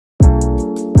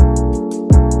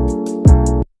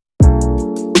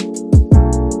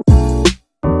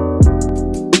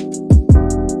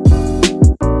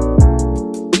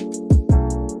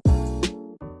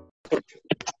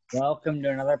Welcome to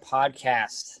another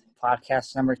podcast.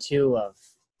 Podcast number 2 of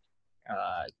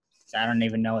I don't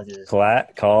even know what it is.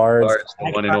 Cards,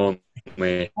 the one and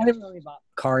only. Not even really about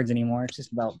cards anymore. It's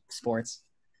just about sports.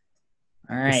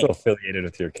 All right. It's still affiliated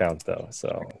with your account though,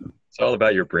 so it's all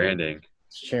about your branding.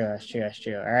 That's true.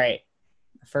 All right.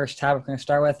 The first topic we're going to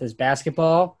start with is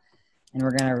basketball, and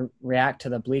we're going to react to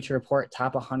the Bleacher Report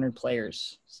top 100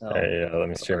 players. So let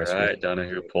me share my screen. All right,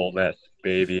 Donahue, pull that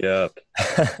baby up.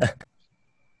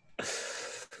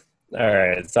 All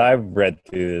right, so I've read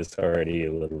through this already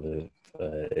a little bit,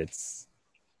 but it's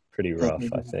pretty rough,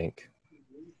 I think.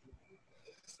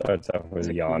 Starts off with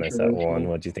Giannis at 1.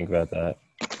 What do you think about that?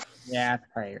 Yeah, that's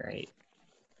probably right.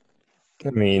 I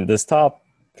mean, this top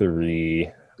 3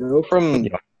 Go from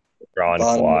LeBron,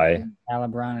 Kawhi.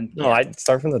 LeBron and No, I'd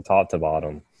start from the top to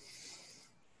bottom.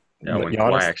 Yeah, when Giannis,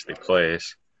 Kawhi actually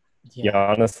plays.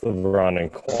 Giannis, LeBron,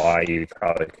 and Kawhi, you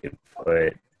probably could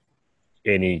put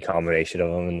any combination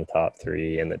of them in the top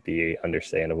 3 and that'd be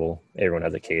understandable. Everyone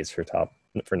has a case for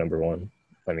number 1.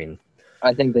 I mean,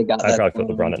 I think they got I'd that. probably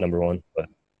put LeBron at number 1, but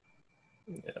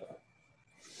Yeah.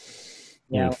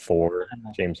 And 4,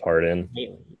 James Harden.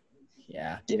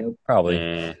 Yeah.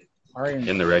 Probably. Harden.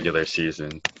 In the regular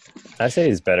season. I say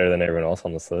he's better than everyone else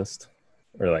on this list,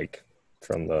 or like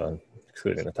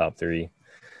excluding the top 3.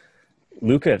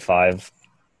 Luka at 5.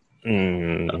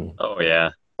 Oh yeah,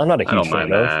 I'm not a I huge don't fan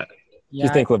mind of. that. Yeah,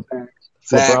 You think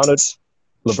LeBron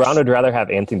would rather have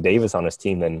Anthony Davis on his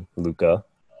team than Luka?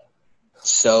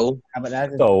 So but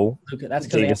that's So Luka, that's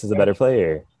Davis is a better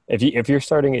player. If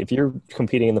you're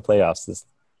competing in the playoffs, this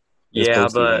Yeah,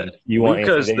 postseason, but you want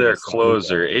Luka's Anthony their Davis, not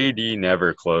closer. AD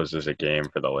never closes a game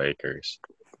for the Lakers.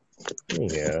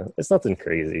 Luka. Yeah, it's nothing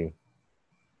crazy.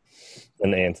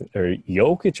 And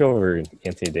Jokic over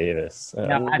Anthony Davis.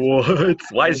 No, What?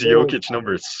 Why is Jokic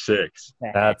number 6?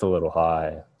 That's a little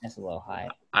high. That's a little high.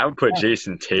 I would put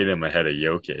Jason Tatum ahead of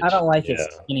Jokic. I don't like his Yeah.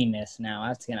 skinniness now.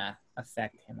 That's gonna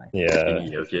affect him. I think.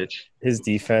 Yeah, Jokic. his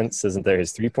defense isn't there.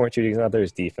 His 3-point shooting is not there.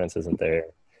 His defense isn't there.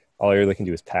 All he really can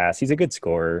do is pass. He's a good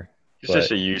scorer. He's but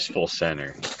just a useful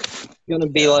center. gonna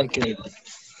be like a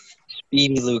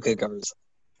speedy Luka Garza.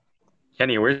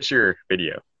 Kenny, where's your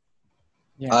video?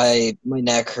 Yeah. My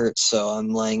neck hurts, so I'm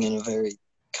laying in a very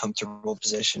comfortable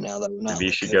position now that we're not. Maybe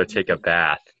you should go take a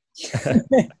bath.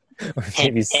 or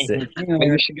maybe sit. Maybe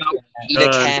we should go eat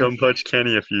a cat. Come punch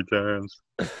Kenny a few times.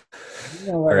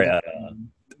 Or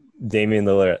Damian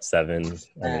Lillard at 7.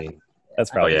 I mean, that's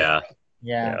Oh probably yeah.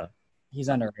 Yeah. He's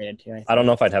underrated too. I think. I don't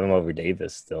know if I'd have him over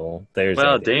Davis still.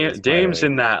 Well, Dame's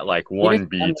in that like He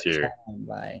 1B was tier.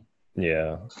 by-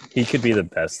 Yeah, he could be the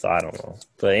best. I don't know,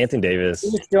 but Anthony Davis. He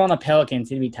was still on the Pelicans.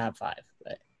 He'd be top 5.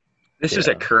 But This is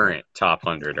a current top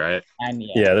 100, right?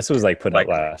 Yeah, this was like put Like-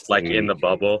 out last. Like in the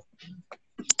bubble.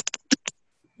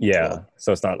 Yeah,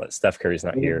 so it's not like Steph Curry's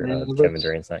not here. Kevin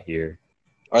Durant's not here.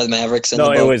 Are the Mavericks in No,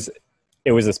 the it bubble?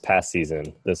 was this past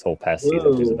season. This whole past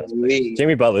season, he's the best player. Ooh-wee.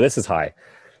 Jimmy Butler. This is high.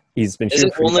 He's been Is shooting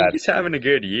it pretty only- bad. He's having a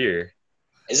good year.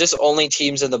 Is this only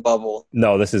teams in the bubble?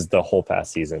 No, this is the whole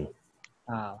past season.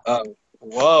 wow. Oh,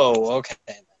 whoa, okay.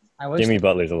 I wish Jimmy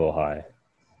Butler's a little high.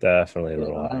 Definitely a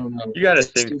little I high. don't know. You got to It's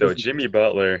think too though, different. Jimmy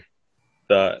Butler,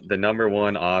 the number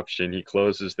 1 option, he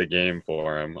closes the game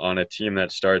for him on a team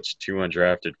that starts 2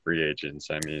 undrafted free agents.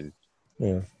 I mean,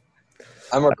 Yeah.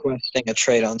 I'm requesting a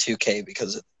trade on 2K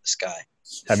because of this guy.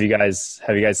 Have you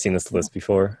guys seen this list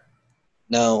before?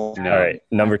 No. no. All right,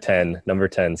 number 10. Number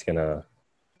 10's gonna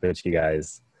put you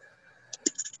guys.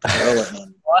 Roll it,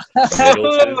 man.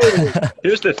 Middleton.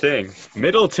 Here's the thing.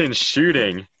 Middleton's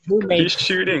shooting. who made He's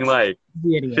shooting like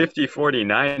the idiot? 50, 40,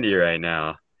 90 right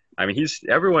now. I mean,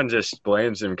 everyone just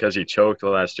blames him because he choked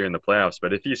last year in the playoffs.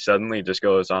 But if he suddenly just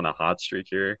goes on a hot streak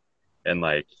here and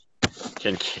like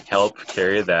can help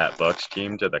carry that Bucks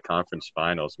team to the conference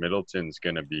finals, Middleton's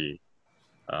gonna be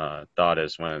thought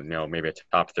as one, maybe a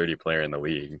top 30 player in the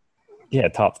league. Yeah,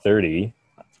 top 30.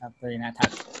 Top 30, not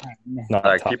top 10. Not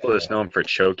Like top people just know him for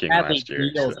choking Bradley last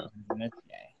year. Beal's So. in this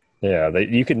guy. Yeah,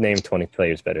 you could name 20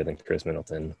 players better than Chris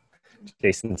Middleton.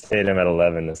 Jason Tatum at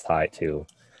 11 is high too,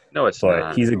 No, it's but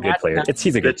not. he's a good player. He's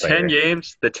a The good player.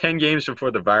 10 games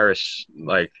before the virus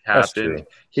That's happened, true.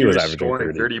 he He was was averaging scoring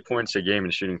 30. 30 points a game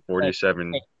and shooting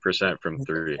 47% from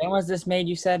 3. When was this made?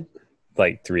 You said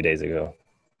Like 3 days ago.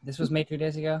 this was made 3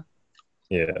 days ago.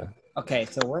 Yeah. Okay,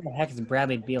 so where the heck is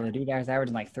Bradley Beal? The dude is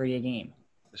averaging like 30 a game.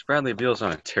 This Bradley Beal's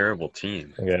on a terrible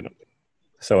team. Okay.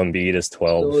 So Embiid is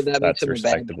 12. So that makes That's him a bad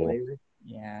respectable. player.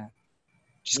 Yeah.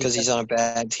 Just because he's on a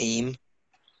bad team.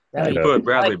 Bradley know. Put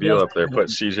Bradley Beal Beal's- up there. Put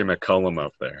CJ McCollum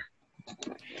up there.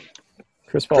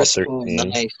 Chris Paul Chris Paul, 13.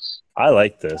 nice. I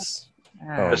like this.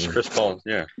 Ah, That's Chris Paul.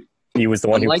 Yeah. He was the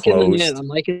one I'm who liking closed. I'm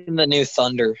liking the new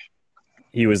Thunder.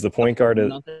 He was the point guard.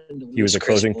 Nothing to He was lose, a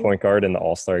closing Chris point guard in the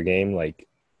All-Star game. Like,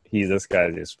 this guy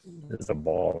is a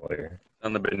baller.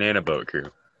 On the banana boat crew.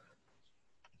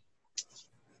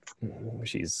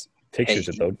 She's pictures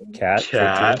of the cat.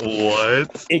 Cat, 14.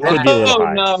 what? It could be a little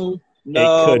high. No.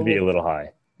 It could be a little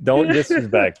high. Don't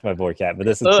disrespect my boy Cat, but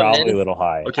this is probably a little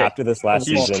high. Okay. After this last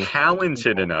He's season,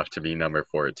 talented enough to be number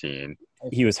 14,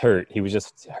 he was hurt. He was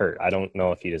just hurt. I don't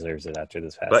know if he deserves it after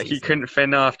this past but he season. couldn't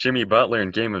fend off Jimmy Butler in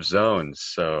Game of Zones,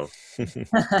 so he doesn't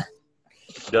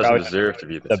Probably deserve to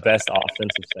be this. the best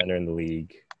offensive center in the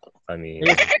league. I mean,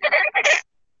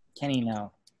 Kenny,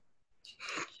 no.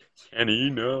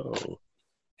 Kenny, no.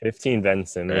 15 Ben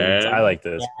Simmons. Ben. I like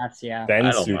this. Yeah. I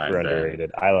Ben's don't mind super Ben.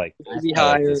 underrated. I like Maybe I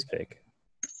like higher. this pick.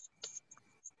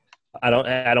 I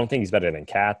don't think he's better than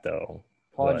Cat though.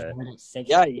 Paul But- George at 6.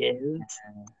 Yeah, he is.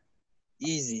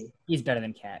 Easy. He's better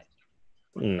than Cat.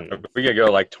 We could go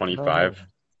like 25.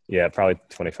 Yeah, probably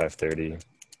 25, 30.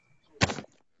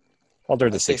 Paul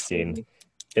George at I'd say 16. 40.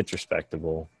 It's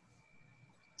respectable.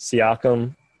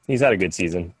 Siakam, he's had a good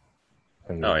season.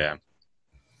 I mean, Oh, yeah.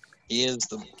 He is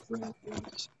the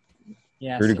Raptors.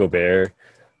 Yeah. Rudy Gobert.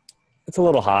 It's a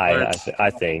little high, I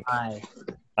think. High.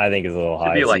 I think it's a little Should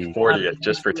high. be Is like he- 40th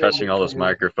just for touching all those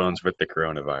microphones with the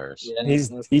coronavirus. Yeah,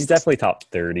 He's definitely top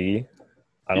 30.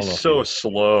 I don't know. He's if so he-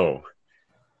 slow.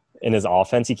 in his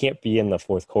offense, he can't be in the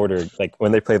fourth quarter. Like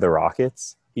when they play the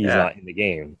Rockets, he's Yeah. not in the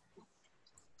game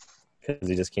because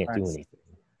he just can't do Right. anything.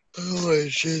 Oh my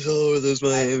shit! All over those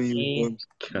Miami Kyrie. uniforms.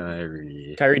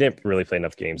 Kyrie. Kyrie didn't really play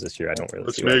enough games this year. I don't really.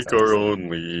 Let's see why make he's on our this own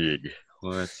league.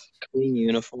 What? Clean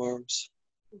uniforms.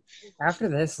 After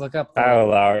this, look up the Kyle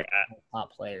Lowry.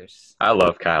 top players. I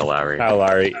love Kyle Lowry. Kyle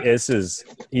Lowry.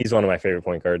 He's one of my favorite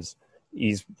point guards.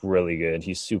 He's really good.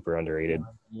 He's super underrated.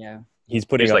 Yeah. He's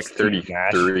putting He's up like Steve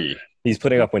Nash. 33. He's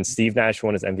putting up when Steve Nash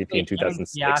won his MVP in Him and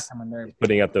 2006. Siakam, and they're-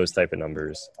 Putting up those type of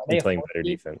numbers They and have playing 4 better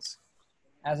seed? defense.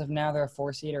 As of now, they're a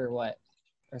 4 seed or what?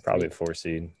 Or Probably a 3? 4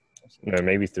 seed. No,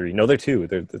 maybe 3. No, they're 2.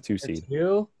 They're the 2 They're seed.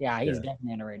 2? Yeah, he's Yeah.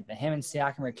 definitely underrated. But him and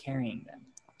Siakam are carrying them.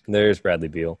 There's Bradley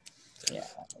Beal. Yeah.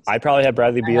 I'd probably have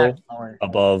Bradley I Beal have lower.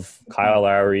 above Kyle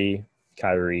Lowry,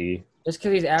 Kyrie, Just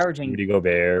because he's averaging Rudy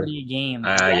Gobert. 30 a game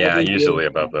Yeah, usually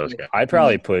above those guys. I'd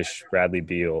probably push Bradley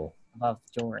Beal above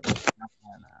Jordan.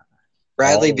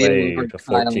 Bradley all the way Beal to or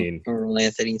 14. Kyle or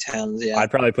Anthony Towns. Yeah.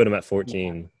 I'd probably put him at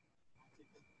 14.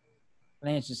 I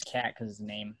think it's just Cat because his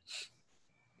name.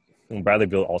 And Bradley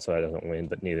Beal also doesn't win,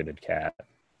 but neither did Cat.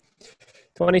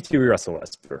 22, Russell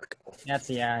Westbrook. I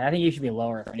think you should be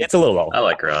lower. It's a little low. I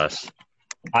like Russ.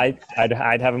 I'd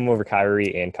have him over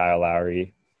Kyrie and Kyle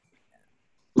Lowry.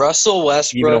 Russell Even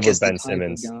Westbrook over is Ben the type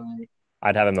Simmons. of guy.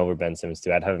 I'd have him over Ben Simmons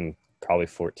too. I'd have him probably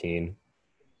 14.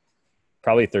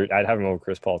 Probably 30. I'd have him over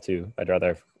Chris Paul too. I'd rather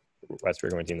have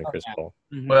Westbrook on my team than Chris Okay. Paul.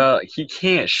 Mhm. Well, he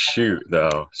can't shoot,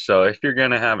 though. So if you're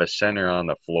going to have a center on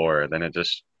the floor, then it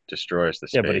just destroys the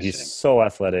Yeah, spacing. but he's so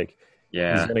athletic. He's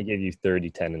Yeah. going to give you 30,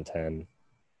 10, and 10.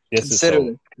 This Consider is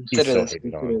this. he's Consider so this.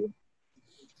 hated on. Consider this.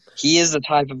 He is the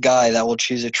type of guy that will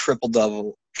choose a triple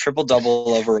double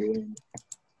over a win.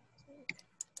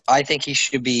 I think he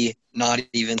should be not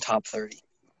even top 30.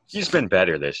 He's been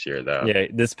better this year, though. Yeah,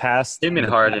 this past Him and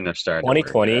Harden have started.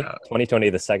 2020,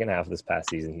 the second half of this past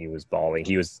season, he was balling.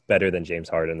 He was better than James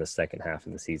Harden the second half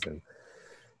of the season.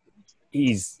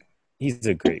 He's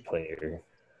a great player.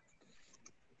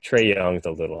 Trae Young's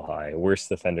a little high, worst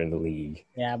defender in the league.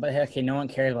 Yeah, but okay, no one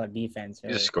cares about defense. He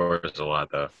Really. just scores a lot,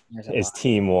 though. There's a His lot.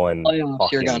 team won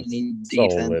Playoffs, you're gonna fucking need so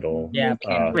defense. little. Yeah,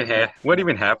 What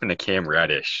even happened to Cam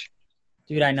Reddish?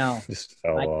 Dude, I know. Just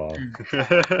fell Like- off.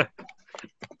 Here's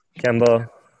Kemba,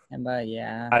 But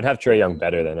yeah, I'd have Trae Young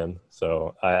better than him,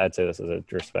 so I'd say this is a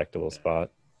respectable spot.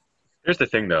 the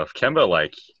thing, though.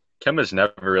 Kemba's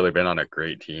never really been on a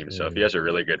great team, so if he has a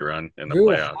really good run in the Drew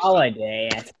playoffs, Holiday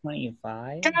at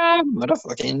 25. What a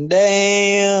fucking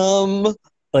damn.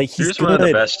 Like he's he's one of the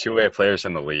good. best two-way players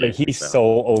in the league. Like he's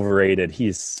so overrated.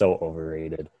 He's so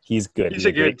overrated. He's good. He's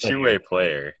a good great player. two-way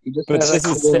player. He just But has this a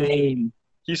is cool saying- name.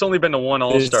 He's only been to one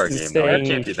All-Star This game, is though. That saying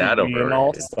can't be he that should be an overrated.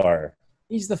 all-star.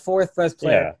 He's the fourth best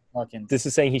player. Yeah. on the Pelicans. This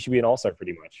is saying he should be an all-star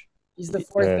pretty much. He's the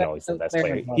fourth No, he's the best player.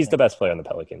 player. on the He's the Pelicans. best player on the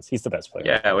Pelicans. He's the best player.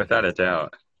 Yeah, without a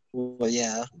doubt. Well,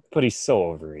 yeah. But he's so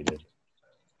overrated.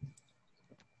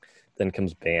 Then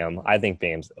comes Bam. I think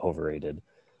Bam's overrated.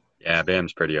 Yeah,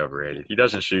 Bam's pretty overrated. He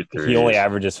doesn't shoot threes. He only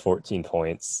averages 14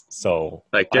 points. So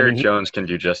Like I mean, Derrick Jones can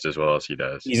do just as well as he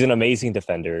does. he's an amazing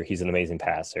defender. He's an amazing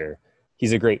passer.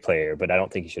 He's a great player, but I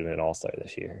don't think he should have been an all-star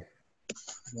this year.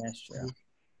 Yeah, that's true.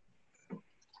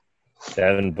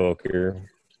 Devin Booker.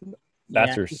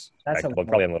 That's Yeah, respectable.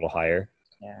 Probably a little higher.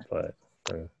 Yeah. But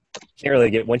Can't really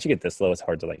get once you get this low, it's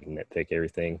hard to like nitpick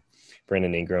everything.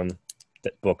 Brandon Ingram,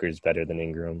 Booker's better than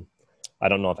Ingram. I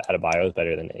don't know if Adebayo is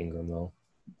better than Ingram though.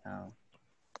 Oh,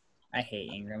 I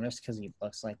hate Ingram just because he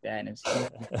looks like that and it's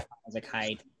like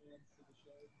height.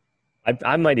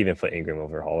 I might even put Ingram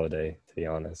over Holiday, to be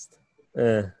honest. I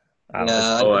don't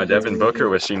know. Oh, Devin Booker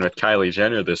was seen with Kylie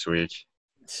Jenner this week.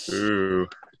 Ooh.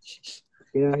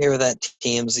 You don't hear that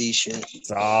TMZ shit.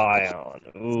 Zion.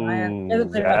 Zion hasn't Ooh,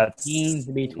 played enough that's games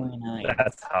to be 29.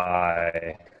 that's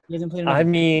high. He hasn't played enough. I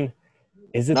mean,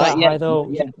 is it Not that yet, high though?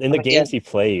 not yet, In the not games he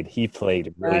played really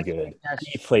That's- good. that's-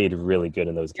 He played really good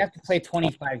in those You have games. to play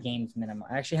 25 games minimum.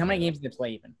 Actually, how many games did they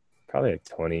play even? Probably like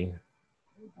 20.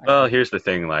 Well, here's the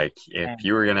thing. Like, if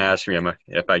you were going to ask me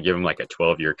if I give him like a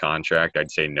 12-year contract,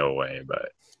 I'd say no way,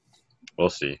 but we'll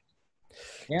see.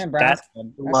 Aaron Brown's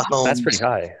good. That's- Mahomes. That's pretty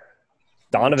high.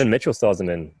 Donovan Mitchell still hasn't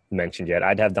been mentioned yet.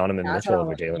 I'd have Donovan that's Mitchell what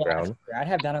over I'm- Jalen yeah, Brown. I'd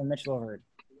have Donovan Mitchell over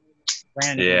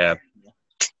Brandon. Yeah.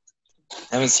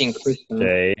 I haven't seen Chris.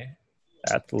 Shea,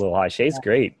 that's a little high. Shea's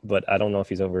great, but I don't know if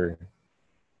he's over.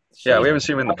 Yeah, we haven't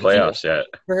seen him in the playoffs yet.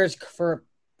 For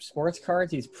sports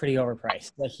cards, he's pretty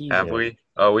overpriced. Like he's Have we?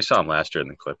 Oh, we saw him last year in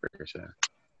the Clippers. Yeah.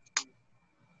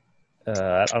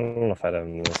 I don't know if I'd have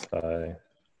him this high.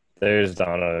 There's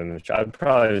Donovan Mitchell. I'd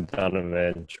probably have Donovan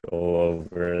Mitchell over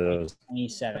those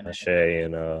 27. Shea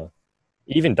and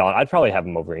even Don. I'd probably have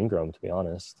him over Ingram, to be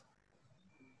honest.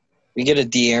 We get a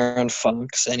De'Aaron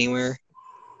Fox anywhere.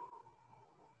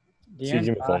 CJ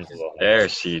De'Aaron McCollum's Fox, a little high.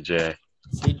 There's CJ.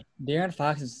 De'Aaron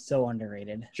Fox is so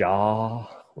underrated. Ja.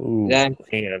 Ooh, Yeah.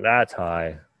 damn, that's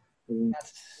high.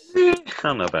 That's, I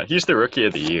don't know about. He's the rookie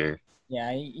of the year.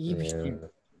 yeah, Yeah.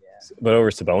 But over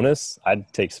Sabonis,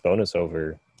 I'd take Sabonis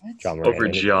over John Moran. Over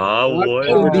Ja. What?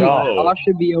 Over Ja. No. Josh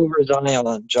should be over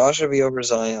Zion. Josh should be over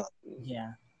Zion.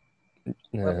 yeah.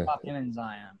 Yeah. What about him and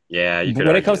Zion? Yeah, you could When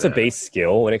it argue comes to that. base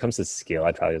skill, I'd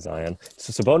probably have Zion.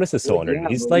 So Sabonis is so under. Yeah,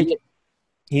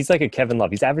 He's like a Kevin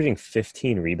Love. He's averaging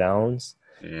 15 rebounds,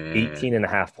 Yeah. 18 and a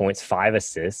half points, 5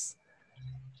 assists.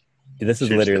 This is Shoots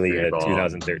the literally free a ball.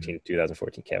 2013,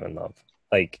 2014 Kevin Love.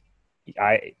 Like,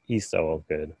 he's so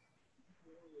good.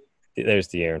 There's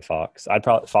De'Aaron Fox.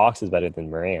 Fox is better than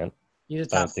Morant. He's a I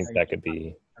top don't think 30, that could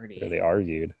be 30. really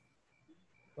argued.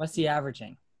 What's he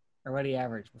averaging? Or what did he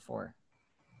average before?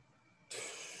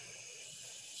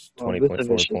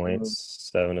 20.4 points,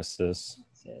 7 assists.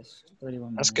 Assists,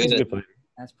 31 That's minutes. He's a good. good player.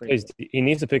 That's pretty He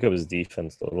needs to pick up his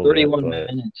defense a little 31 bit.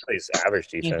 But minutes. plays average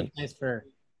good. defense. He plays for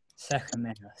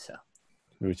Sacramento, so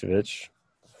Vucevic.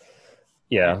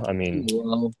 Yeah, I mean,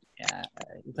 Well, yeah.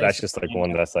 he plays that's for just like Sacramento.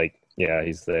 one that's like, yeah,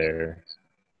 he's there.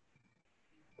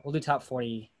 We'll do top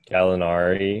 40.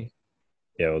 Gallinari.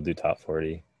 Yeah, we'll do top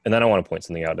 40. And then I want to point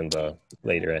something out in the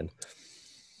later end.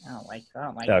 I don't like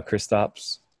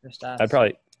Kristaps. Kristaps. I'd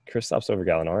probably Kristaps over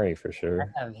Gallinari for sure.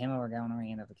 I'd have him over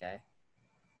Gallinari and okay.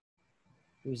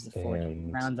 Who's the 40?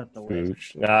 And Rounds up the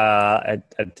list. Vooch.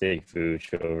 I'd take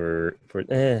Vooch over.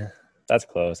 That's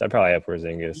close. I'd probably have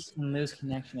Porzingis. Loose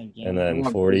connection again. And then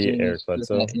Mark 40, Porzingis Eric with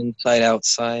Bledsoe. that inside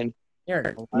outside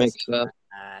Eric mix Bledsoe. up.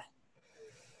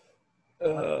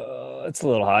 It's a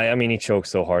little high. I mean, he choked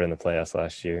so hard in the playoffs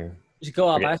last year. Just go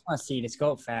up. Forget- I just want to see. Just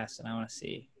go up fast, and I want to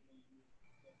see.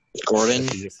 Gordon,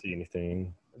 If you just see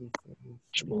anything.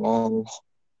 Jamal.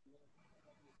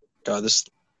 God, this.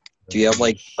 Do you have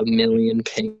like a million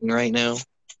ping right now?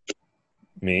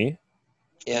 Me?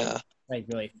 Yeah. Like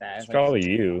really fast. It's probably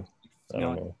you. I You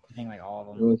don't know, know. I think like all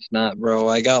of them. No, it's not, bro.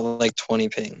 I got like 20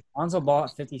 ping. Lonzo Ball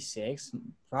at 56.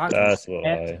 Brook That's a little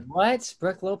Lopez- high. What?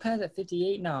 Brooke Lopez at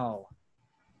 58? No.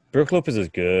 Brooke Lopez is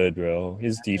good, bro.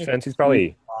 His defense, he's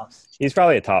probably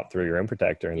a top 3 rim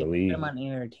protector in the Put league. him on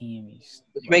either team.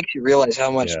 This makes you realize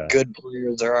how much Yeah. good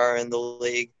players there are in the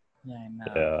league. Yeah, I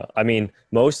know. Yeah. I mean,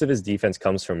 most of his defense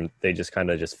comes from they just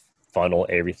kind of just funnel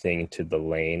everything into the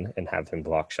lane and have him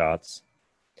block shots.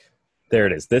 There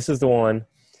it is. This is the one.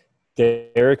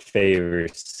 Derek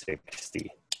Favors 60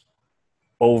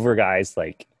 over guys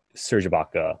like Serge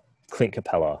Ibaka, Clint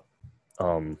Capella.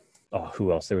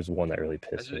 Who else? There was one that really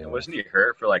pissed me off. Wasn't he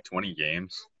hurt for like 20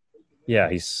 games? Yeah,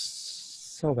 he's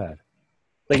so bad.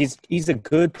 Like he's a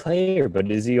good player, but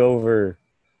is he over?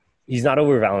 He's not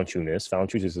over Valanciunas.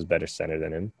 Valanciunas is better center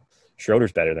than him.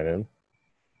 Schroeder's better than him.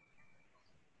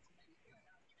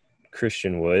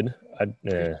 Christian Wood. I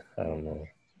don't know.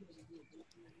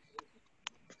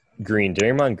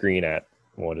 Draymond Green at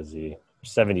what is he?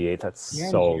 78. That's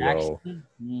so low.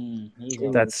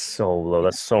 That's so low.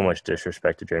 That's so much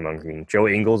disrespect to Draymond Green. Joe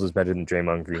Ingles is better than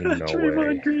Draymond Green. No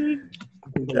way. Green.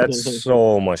 That's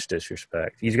so much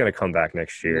disrespect. He's gonna come back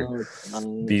next year. No, it's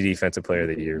not. Be defensive player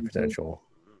of the year potential.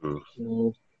 Ooh.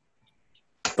 No.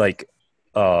 Like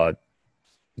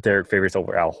Derek Favors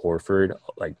over Al Horford,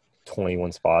 like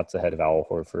 21 spots ahead of Al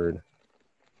Horford.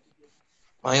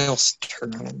 Miles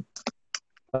Turner.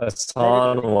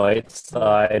 Hassan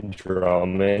Whiteside,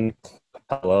 Drummond,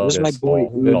 Capella, Where's my boy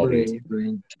Gasol. Look at all these.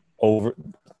 Oubre? Over,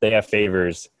 they have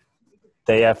Favors.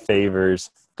 They have Favors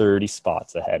 30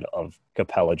 spots ahead of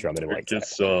Capella, Drummond, and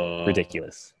Whiteside.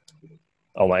 Ridiculous.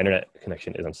 Oh, my internet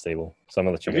connection is unstable. So I'm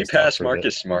gonna let you Did we guys talk pass for a bit.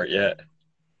 Marcus Smart yet?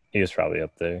 He was probably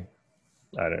up there.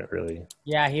 I don't really.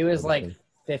 Yeah, he was like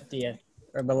 50th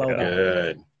or below Yeah. that.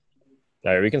 Good.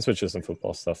 All right, we can switch to some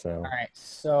football stuff now. All right.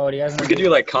 So do you guys We want could do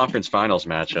like conference finals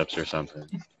matchups or something.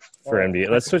 For NBA,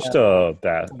 let's switch to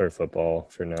or football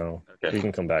for now. Okay. We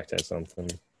can come back to something.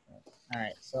 All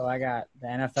right. So I got the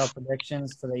NFL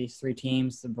predictions for these three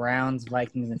teams: the Browns,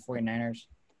 Vikings, and 49ers.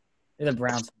 They're the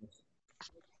Browns.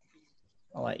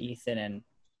 I'll let Ethan and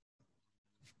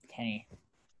Kenny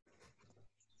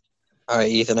All right,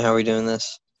 Ethan, how are we doing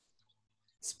this?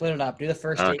 split it up. Do the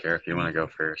first I don't eight. care if you want to go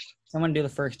first. Someone do the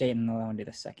first eight, and the other one do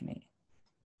the second eight.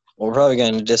 We're probably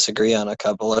going to disagree on a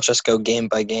couple. Let's just go game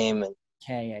by game. And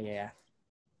Okay. Yeah.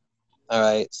 all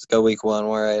right, let's go week 1.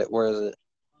 Where is it?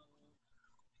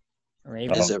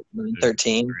 Ravens. Is it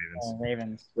 13?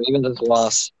 Ravens. Ravens is a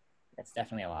loss. That's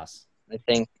definitely a loss. I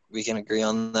think we can agree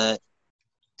on that.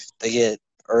 They get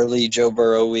early Joe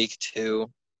Burrow week 2.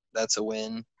 That's a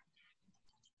win.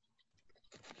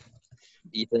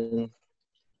 Ethan.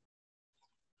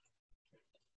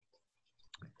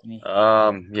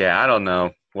 Yeah, I don't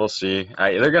know. We'll see.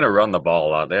 They're gonna run the ball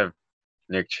a lot. They have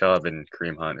Nick Chubb and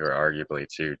Kareem Hunt, who are arguably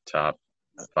two top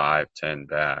 5-10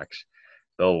 backs.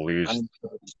 They'll lose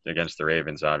against the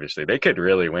Ravens. Obviously, they could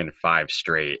really win 5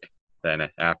 straight. Then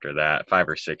after that, 5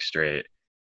 or 6 straight,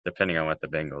 depending on what the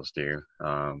Bengals do.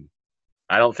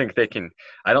 I don't think they can.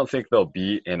 I don't think they'll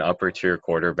beat an upper tier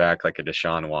quarterback like a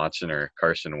Deshaun Watson or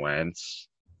Carson Wentz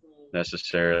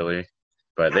necessarily,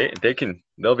 but they can.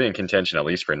 They'll be in contention at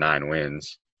least for 9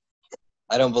 wins.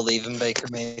 I don't believe in Baker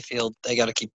Mayfield. They got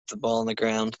to keep the ball on the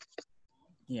ground.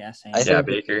 Yeah. Same. I Yeah, think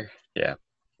Baker. Yeah,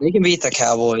 they can beat the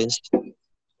Cowboys.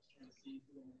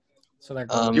 So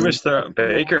they're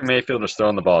Baker Mayfield was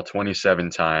throwing the ball 27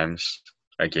 times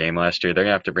a game last year. They're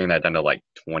gonna have to bring that down to like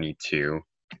 22.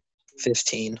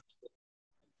 15.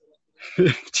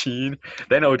 15.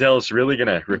 Then Odell's really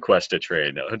gonna request a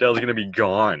trade. Odell's gonna be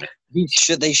gone. They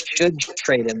should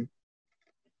trade him.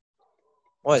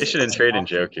 What? They shouldn't trade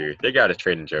Njoku. They got to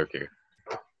trade Njoku.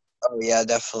 Oh yeah,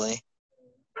 definitely.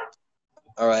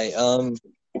 All right.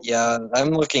 Yeah,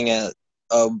 I'm looking at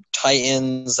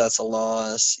Titans. That's a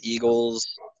loss. Eagles.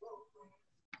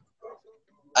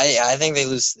 I think they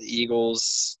lose to the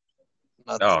Eagles.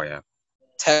 Oh yeah.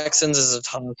 Texans is a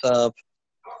toss-up.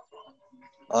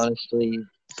 Honestly,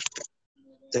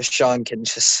 Deshaun can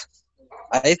just.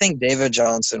 I think David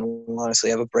Johnson will honestly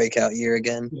have a breakout year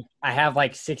again. I have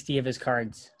like 60 of his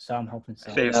cards, so I'm hoping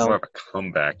so. I think it's more of a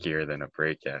comeback year than a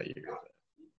breakout year.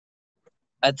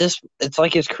 It's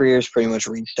like his career is pretty much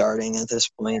restarting at this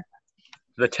point.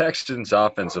 The Texans'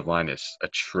 offensive line is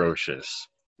atrocious.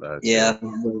 Yeah.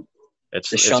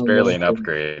 It's barely an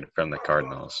upgrade from the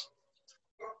Cardinals.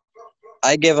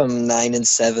 I give them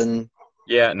 9-7.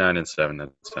 Yeah, 9-7. That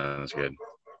sounds good.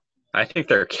 I think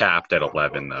they're capped at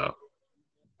 11 though.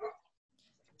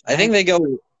 I think they go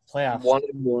Playoffs.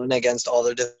 1-1 against all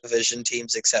their division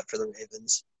teams except for the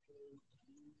Ravens.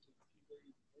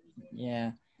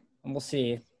 Yeah, and we'll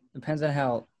see. Depends on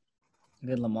how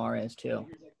good Lamar is too.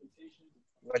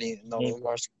 What do you know?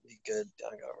 Lamar's pretty good.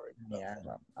 Yeah,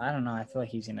 I don't know. I feel like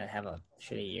he's gonna have a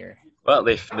shitty year. Well,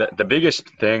 the biggest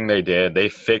thing they did, they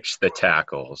fixed the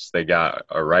tackles. They got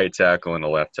a right tackle and a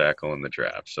left tackle in the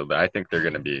draft, so I think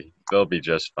they'll be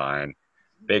just fine.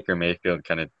 Baker Mayfield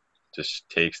kind of just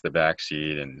takes the back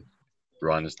seat and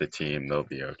runs the team. They'll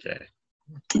be okay.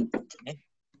 All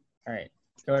right,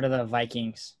 go to the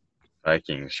Vikings.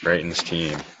 Vikings, Brighton's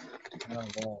team.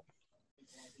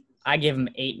 I give them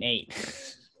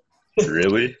 8-8.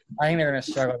 Really? I think they're gonna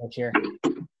struggle this year.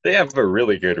 They have a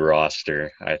really good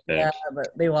roster, I think. Yeah, but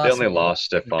they They only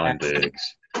lost Stephon Diggs.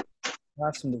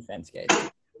 Lost some defense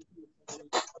guys.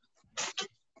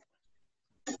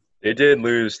 They did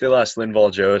lose. They lost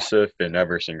Linval Joseph and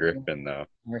Everson Griffin, though.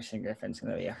 Everson Griffin's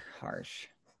gonna be harsh.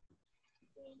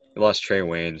 They lost Trey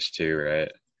Waynes, too,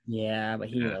 right? Yeah, but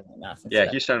he wasn't nothing. Yeah,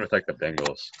 he signed with, like, the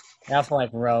Bengals. They also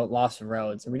lost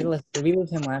Rhodes. Did we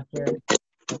lose him last year?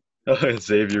 Oh,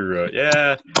 Xavier Rhodes.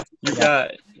 Yeah, you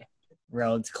got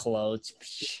Rhodes closed.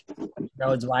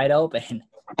 Rhodes wide open.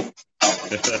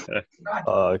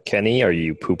 Kenny, are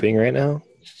you pooping right now?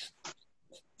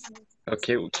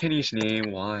 Okay, well, Kenny's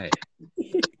name, why?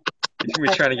 He's gonna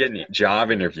be trying to get a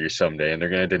job interview someday, and they're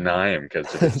gonna deny him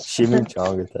because of his,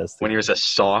 Chimichanga testing. when he was a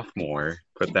sophomore.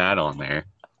 Put that on there.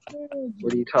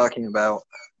 What are you talking about?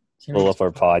 Pull up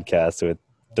our podcast with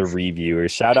 3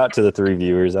 viewers. Shout out to the 3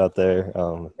 viewers out there.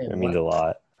 It means a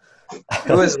lot.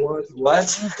 Who is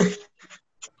what?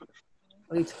 What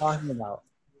are you talking about?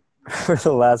 For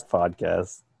the last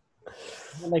podcast.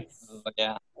 Like,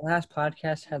 Yeah. the last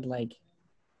podcast had like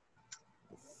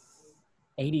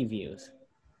 80 views.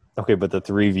 Okay, but the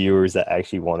 3 viewers that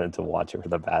actually wanted to watch it for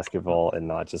the basketball and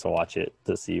not just watch it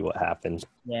to see what happened.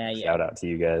 Yeah. Shout out to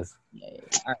you guys. Yeah.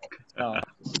 All right. So,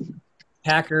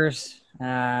 Packers,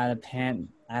 I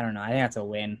don't know. I think that's a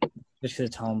win just because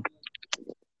it's home.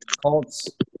 Colts,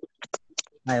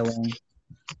 I win.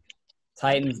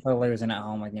 Titans, they're losing at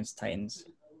home against Titans.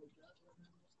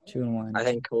 2-1. I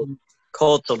think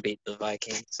Colts will beat the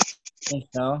Vikings. Think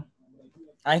so.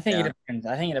 I think Yeah. it depends.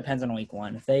 I think it depends on week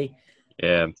 1. If they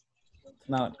Yeah.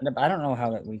 come out, I don't know how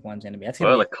that week 1's going to be. That's Well,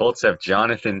 going the to Colts have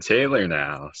Jonathan Taylor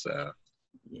now, so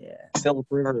be yeah. Philip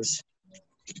Rivers,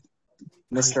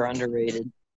 Mr.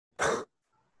 Underrated.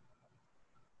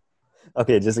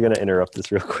 Okay, just going to interrupt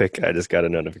this real quick. I just got a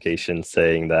notification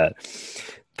saying that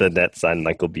the Nets signed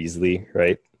Michael Beasley,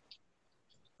 right?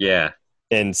 yeah.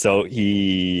 And so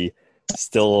he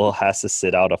still has to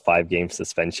sit out a 5-game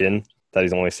suspension that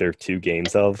he's only served 2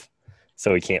 games of.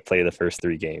 So he can't play the first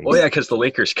 3 games. Oh yeah, because the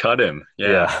Lakers cut him.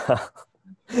 Yeah.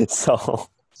 So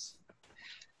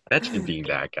Imagine being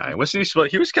that guy. Wasn't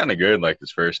he was kind of good like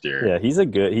his first year. yeah,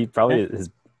 he probably his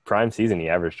prime season he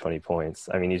averaged 20 points.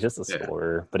 I mean, he's just a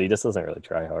scorer, but he just doesn't really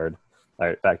try hard. All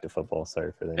right, back to football.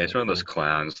 Sorry for that. Yeah, he's one of those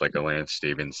clowns like a Lance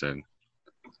Stevenson.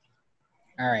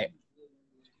 All right.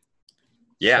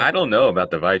 Yeah, I don't know about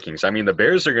the Vikings. I mean, the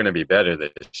Bears are going to be better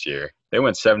this year. They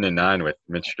went 7-9 with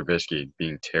Mitch Trubisky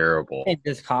being terrible. I think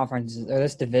this conference or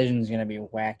this division is going to be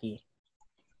wacky.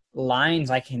 Lions,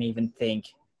 I can't even think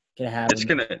could have.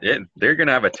 They're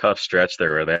gonna have a tough stretch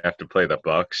there where they have to play the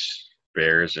Bucks,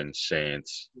 Bears, and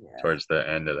Saints towards the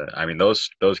end of the. I mean, those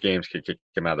games could kick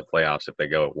them out of the playoffs if they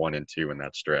go 1-2 in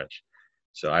that stretch.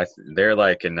 So they're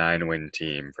like a 9-win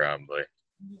team probably.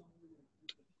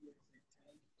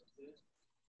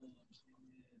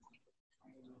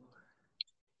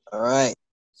 All right.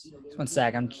 Just 1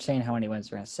 sec. I'm saying how many wins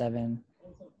we're at. 7.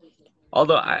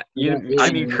 Although Nine.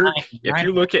 if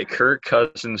you look at Kirk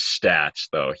Cousins' stats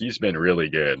though, he's been really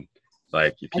good.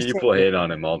 Like people hate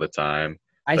on him all the time.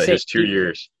 I But say his 2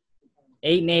 years.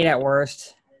 8-8 at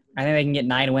worst. I think they can get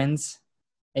 9 wins.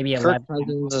 Maybe 11. Kirk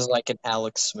Cousins is like an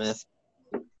Alex Smith.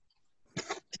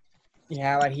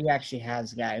 Yeah, but he actually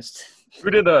has guys.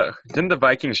 Didn't the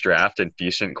Vikings draft a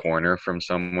decent corner from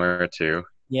somewhere too?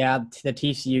 Yeah, the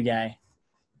TCU guy.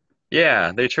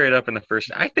 Yeah, they trade up in the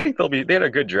first. I think they had a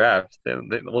good draft.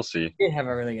 We'll see. They did have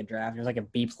a really good draft. It was like a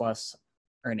B+ or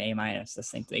an A-. I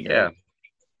think they got. Yeah.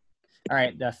 All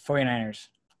right, the 49ers.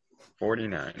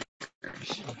 49. Oh,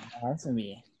 that's gonna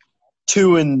be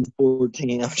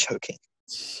 2-14. I'm joking.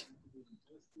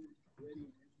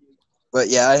 But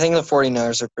yeah, I think the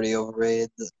 49ers are pretty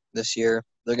overrated this year.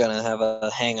 They're gonna have a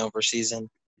hangover season.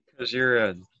 Because you're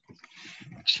a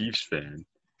Chiefs fan.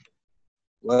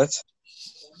 What?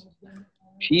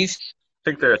 Chiefs I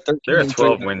think they're a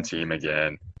 12-win team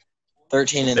again.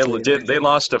 13-3. They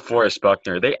lost to Forrest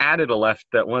Buckner. They added one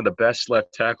of the best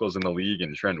left tackles in the league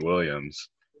in Trent Williams.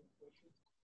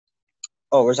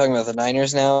 Oh, we're talking about the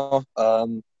Niners now.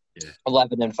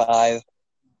 11-5.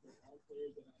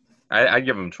 I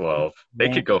give them 12. They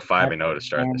could go 5-0 to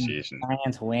start the season.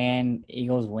 Lions win.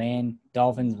 Eagles win.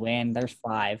 Dolphins win. There's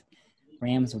 5.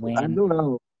 Rams win. I don't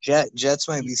know. Jets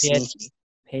might be sneaky.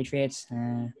 Patriots.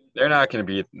 They're not going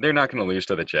to lose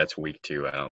to the Jets week 2.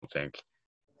 I don't think.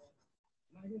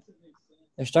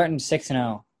 They're starting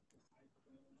 6-0.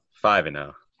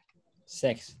 5-0.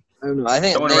 6. I don't know. I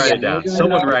think Someone write it down.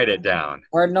 Someone write it down.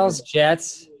 Cardinals,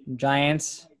 Jets,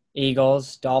 Giants,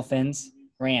 Eagles, Dolphins,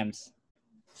 Rams.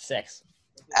 6.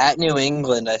 At New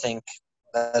England, I think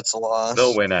that's a loss.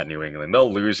 They'll win at New England.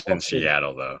 They'll lose in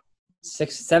Seattle though.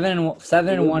 7-1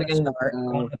 to start.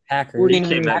 The Packers.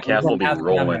 DK Metcalf will be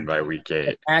rolling by week 8.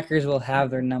 The Packers will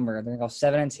have their number. They're gonna go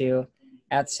 7-2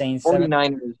 at Saints.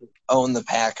 49ers own the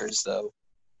Packers though.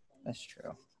 That's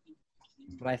true.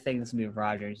 But I think this will be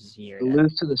Rodgers' year. They'll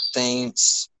lose to the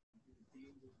Saints.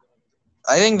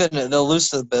 I think that they'll lose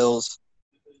to the Bills.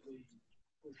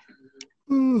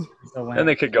 And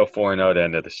they could go 4-0 to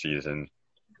end of the season.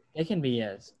 It can be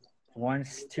 1,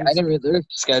 2. I think their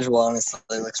schedule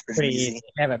honestly looks pretty easy.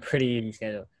 They have a pretty easy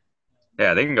schedule.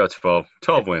 Yeah, they can go 12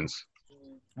 wins.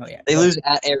 Oh yeah. They lose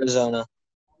at Arizona.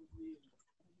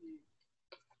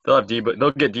 They'll have Debo.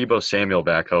 They'll get Debo Samuel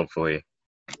back hopefully,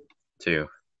 too.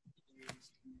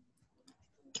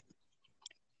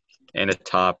 And a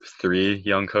top 3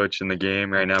 young coach in the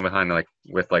game right now behind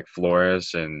with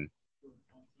Flores and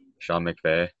Sean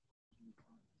McVay.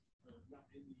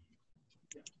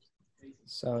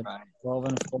 So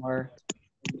 12-4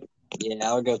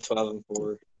 Yeah, I would go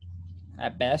 12-4.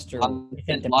 at best, or you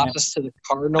think the Losses to the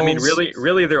Cardinals. I mean,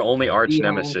 really, their only arch Seahawks,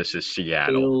 nemesis is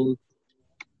Seattle. Bills,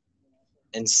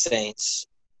 and Saints.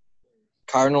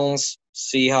 Cardinals,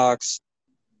 Seahawks,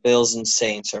 Bills, and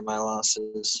Saints are my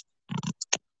losses.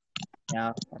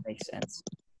 Yeah, that makes sense.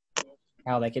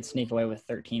 How they could sneak away with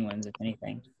 13 wins, if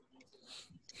anything.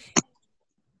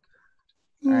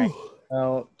 All right.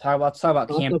 So let's talk about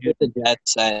Cam Also Newton. put the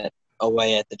Jets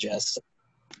away at the Jets.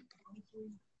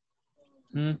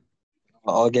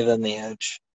 I'll give them the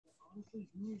edge.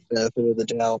 Benefit of the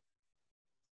doubt.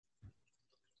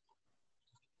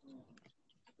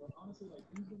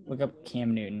 Look up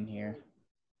Cam Newton here.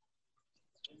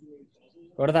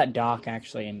 Go to that doc,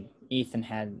 actually, and Ethan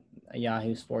had a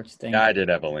Yahoo Sports thing. Yeah, I did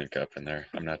have a link up in there.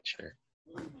 I'm not sure.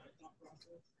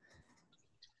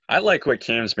 I like what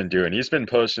Cam's been doing. He's been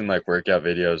posting workout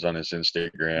videos on his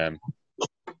Instagram.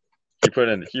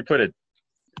 He put a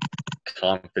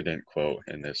confident quote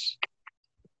in this.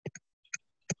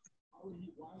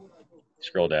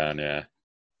 Scroll down, yeah.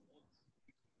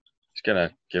 It's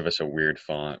gonna give us a weird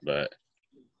font, but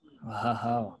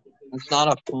Wow. It's not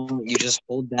a font. You just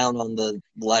hold down on the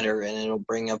letter and it'll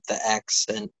bring up the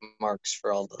accent marks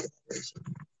for all the letters.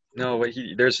 no, but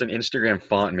there's an Instagram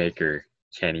font maker,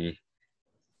 Kenny.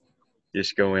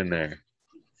 Just go in there.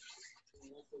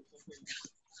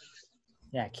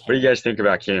 Yeah, Cam. What do you guys think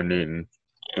about Cam Newton?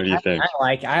 What do you think?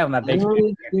 I'm a big fan.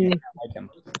 I like him.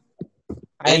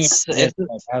 I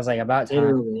was like, about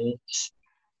time.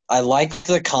 I like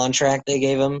the contract they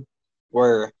gave him,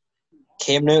 where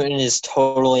Cam Newton is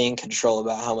totally in control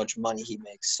about how much money he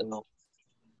makes. So,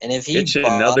 and if he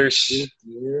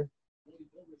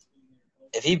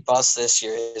busts this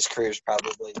year, his career's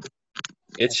probably.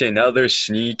 It's another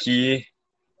sneaky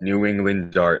New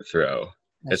England dart throw.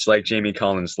 It's like Jamie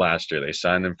Collins last year. They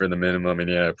signed him for the minimum, and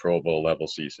he had a Pro Bowl level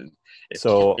season.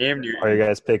 So, are you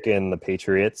guys picking the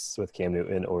Patriots with Cam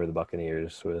Newton or the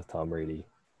Buccaneers with Tom Brady?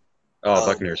 Oh,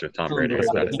 Buccaneers with Tom Brady.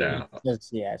 Without a doubt.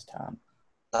 Yeah, it's Tom.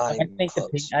 I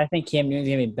think Cam Newton's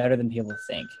gonna be better than people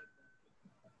think.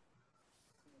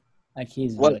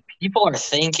 People are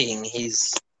thinking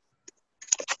he's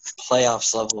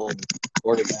playoffs level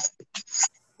quarterback.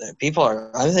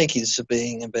 I think he's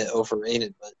being a bit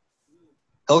overrated, but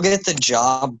he'll get the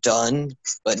job done,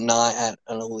 but not at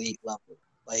an elite level.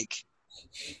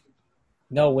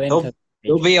 No win.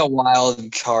 He'll be a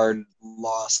wild card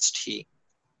lost team.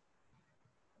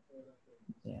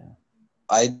 Yeah.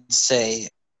 I'd say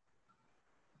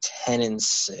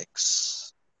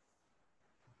 10-6.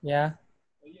 Yeah,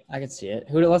 I could see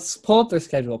it. Let's pull up their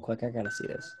schedule quick. I gotta see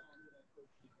this.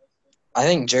 I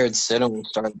think Jared Stidham will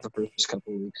start the first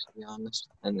couple of weeks, to be honest,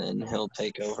 and then he'll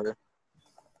take over.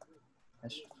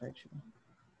 That's very true.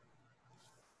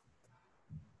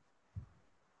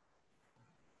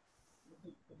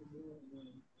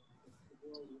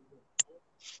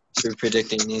 So we're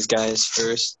predicting these guys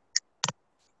first.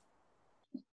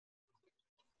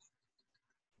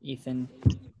 Ethan.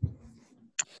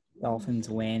 Dolphins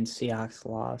win. Seahawks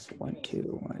lost.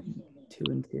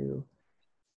 2-2.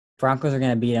 Broncos are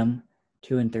gonna beat them.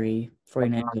 2-3.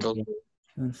 49ers.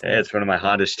 Hey, it's one of my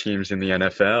hottest teams in the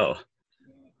NFL.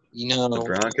 The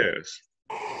Broncos.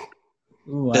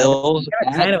 Bills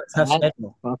kind of a tough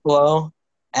schedule. Buffalo.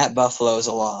 At Buffalo is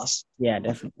a loss. Yeah,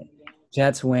 definitely.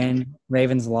 Jets win.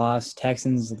 Ravens lost.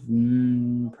 Texans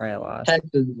probably lost.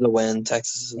 Texas is a win.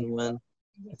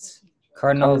 It's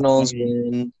Cardinals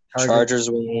win.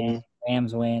 Chargers win.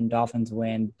 Rams win. Dolphins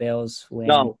win. Bills win.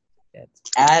 No.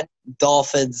 At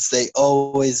Dolphins, they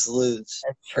always lose.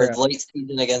 That's true. Or late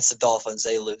season against the Dolphins,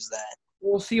 they lose that.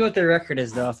 We'll see what their record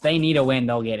is, though. If they need a win,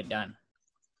 they'll get it done.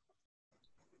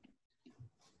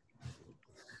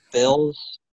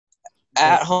 Bills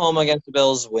at home against the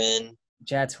Bills win.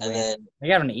 Jets win. And then they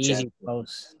got an easy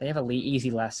close. They have an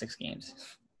easy last 6 games.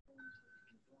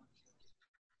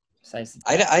 I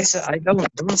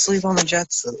don't sleep on the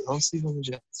Jets. Though. Don't sleep on the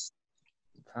Jets.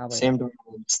 Probably. Sam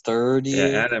Darnold's 30. Yeah,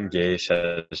 Adam Gase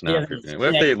has not proven it.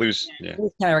 What if they lose? Yeah.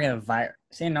 He's kind of bringing the virus.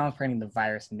 Sam Darnold's bringing the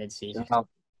virus midseason.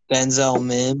 Denzel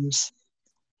Mims.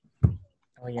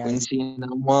 Oh yeah. Quincy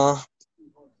Enunwa.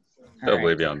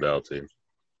 Probably be on Bell team.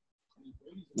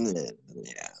 Yeah.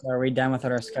 So are we done with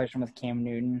our discussion with Cam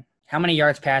Newton? How many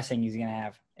yards passing he's gonna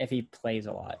have if he plays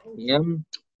a lot? Him?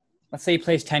 Let's say he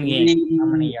plays 10 games. How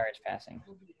many yards passing?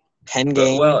 10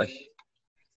 games. Well,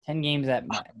 10 games at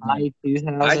high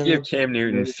 2000. I'd give Cam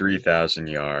Newton 3,000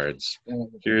 yards.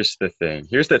 Here's the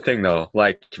thing, though.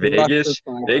 Like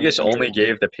Vegas only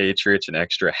gave the Patriots an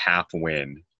extra half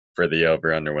win for the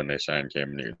over/under when they signed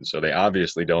Cam Newton. So they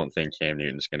obviously don't think Cam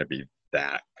Newton's going to be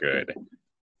that good. How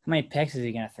many picks is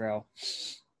he going to throw?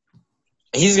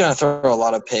 He's going to throw a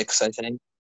lot of picks, I think.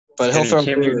 But he'll throw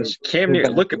Cam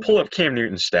Newton. Pull up Cam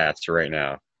Newton's stats right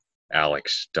now,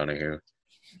 Alex Donahue.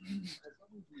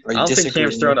 I don't think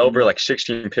Cam's thrown over like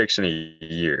 16 picks in a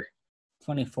year.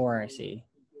 24, I see.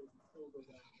 I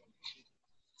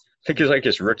think it's like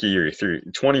his rookie year. He threw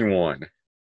 21.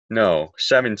 No,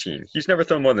 17. He's never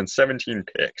thrown more than 17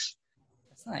 picks.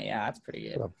 That's pretty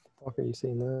good. What the fuck are you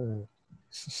saying that?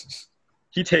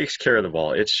 He takes care of the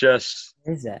ball. It's just,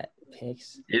 Where is that?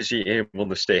 Picks? is he able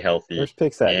to stay healthy Where's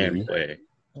picks at? and play?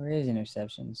 Where is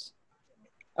interceptions?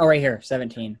 Oh, right here,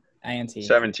 17. INT.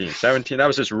 17. That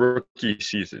was his rookie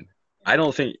season. I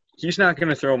don't think – he's not going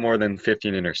to throw more than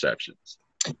 15 interceptions.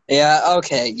 Yeah,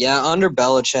 okay. Yeah, under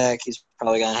Belichick, he's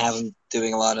probably going to have him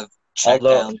doing a lot of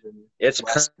checkdowns. It's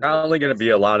probably going to be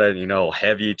a lot of,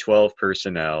 heavy 12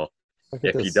 personnel.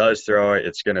 If he does throw it,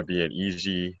 it's going to be an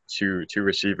easy two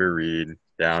receiver read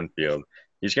downfield.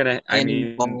 He's going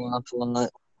to – ball off a lot.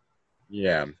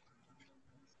 Yeah.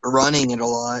 Running it a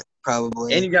lot,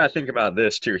 probably. And you got to think about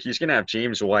this, too. He's going to have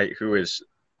James White, who is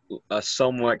a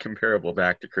somewhat comparable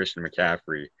back to Christian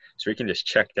McCaffrey, so he can just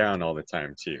check down all the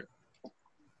time, too.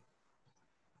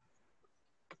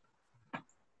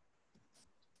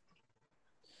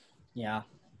 Yeah.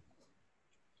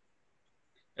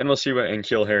 And we'll see what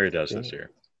N'Keal Harry does this year.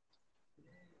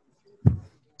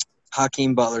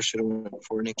 Hakeem Butler should have went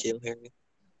before N'Keal Harry.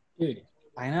 Dude,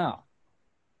 I know.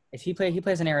 He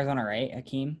plays in Arizona, right,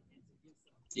 Hakeem?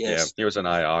 Yes. Yeah, he was an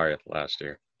IR last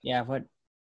year. Yeah, what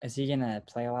is he gonna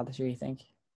play a lot this year, you think?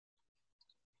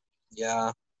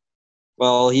 Yeah.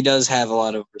 Well, he does have a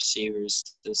lot of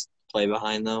receivers to play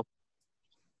behind, though.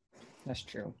 That's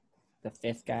true. The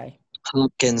fifth guy.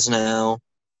 Hopkins now.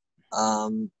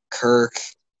 Kirk.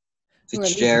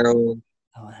 Fitzgerald.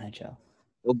 Oh, NHL.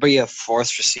 Will be a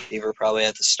fourth receiver probably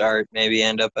at the start. Maybe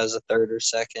end up as a third or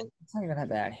second. It's not even that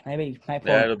bad. Maybe might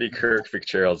Yeah, it'll be Kirk,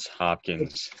 Fitzgerald,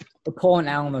 Hopkins. We'll pull an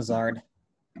Alan Lazard.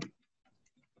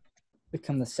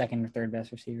 Become the second or third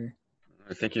best receiver.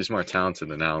 I think he's more talented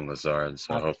than Alan Lazard,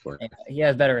 so hopefully. He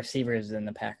has better receivers than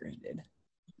the Packers did.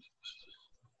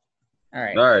 All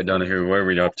right. All right, Donahue, what are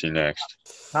we up to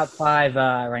next? Top 5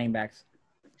 running backs.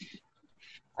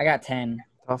 I got 10.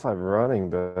 Top 5 running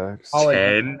backs.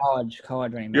 10? College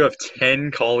running backs. You have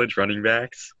 10 college running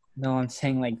backs? No, I'm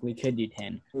saying like we could do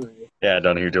 10. Yeah,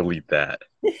 Donahue, delete that.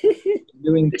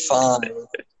 Doing fine.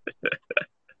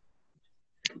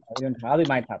 I'll do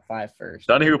my top 5 first.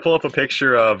 Donahue, pull up a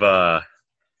picture of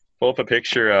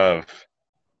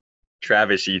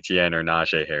Travis Etienne or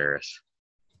Najee Harris.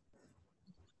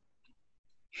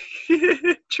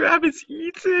 Travis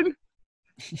Etienne.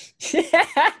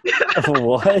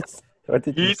 What? What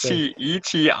did you say?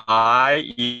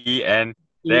 Etien.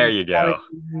 There you go.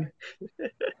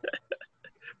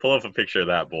 Pull up a picture of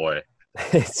that boy.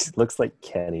 It looks like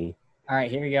Kenny. All right,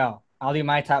 here we go. I'll do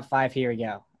my top 5. Here we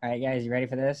go. All right, guys, you ready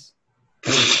for this?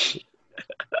 All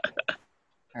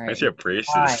right. I see a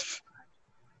braces. 5.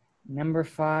 Number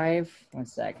 5. One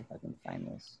sec if I can find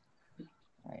this.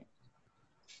 All right.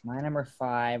 My number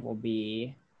 5 will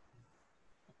be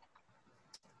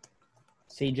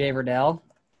CJ Verdell.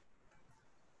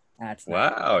 That's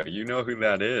Wow, you know who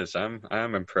that is. I'm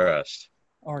impressed.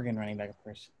 Oregon running back, of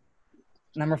course.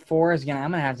 Number 4 is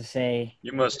I'm gonna have to say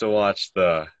You must have watched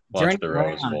the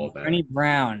Rose Bowl then. Journey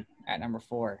Brown at number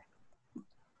 4.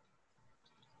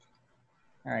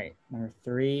 All right, number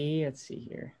 3. Let's see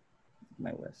here.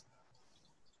 My list.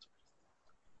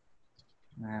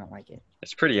 I don't like it.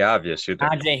 It's pretty obvious who the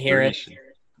Najee Harris.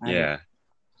 Yeah.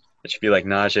 It should be like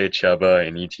Najee, Chuba,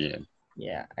 and Etienne.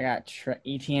 Yeah, I got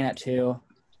Etienne at 2,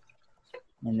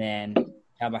 and then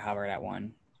Chuba Hubbard at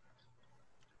 1.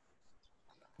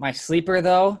 My sleeper,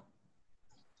 though,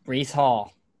 Breece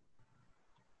Hall.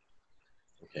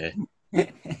 Okay.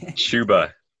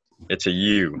 Chuba. It's a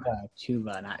U.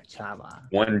 Chuba, not Chaba.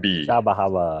 1B. Shabba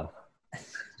Haba.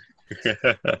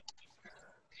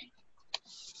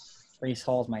 Breece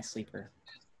Hall's my sleeper.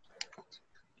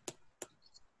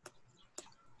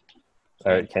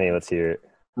 All right, Kenny, let's hear it.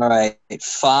 All right.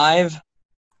 5,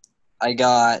 I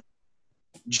got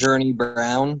Journey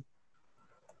Brown.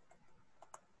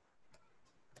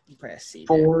 Press C.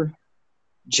 4,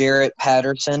 Jarrett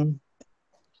Patterson.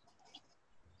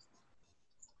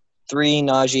 3,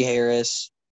 Najee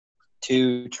Harris.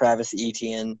 2, Travis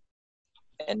Etienne,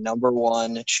 and number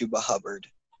 1, Chuba Hubbard.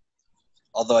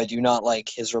 Although I do not like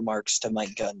his remarks to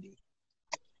Mike Gundy.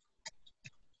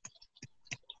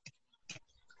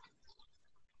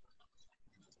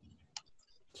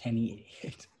 Kenny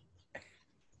idiot.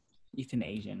 Ethan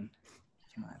Asian.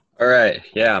 Come on. All right.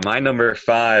 Yeah, my number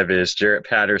 5 is Jarrett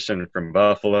Patterson from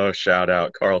Buffalo. Shout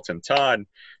out Carlton Todd,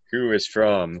 who is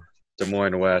from Des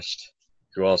Moines West,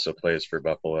 who also plays for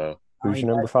Buffalo. Who's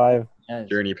your number 5? Yes.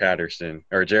 Jarrett Patterson.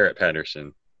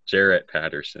 Jarrett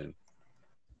Patterson.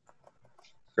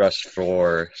 Rushed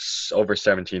for over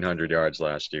 1,700 yards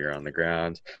last year on the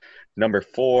ground. Number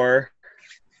 4.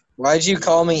 Why'd you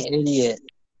call me idiot?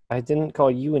 I didn't call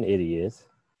you an idiot.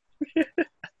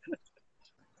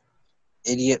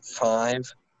 Idiot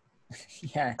 5?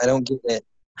 Yeah, I don't get it.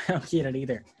 I don't get it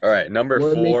either. All right, number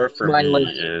What 4 makes for my me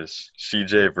list? is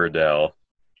C.J. Verdell.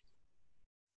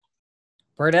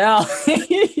 Burdell.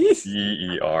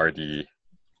 Berd.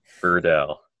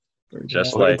 Verdell.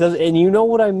 Just Well, like it does, and you know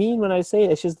what I mean when I say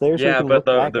it. It's just there so you yeah, can but look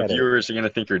back the at viewers are gonna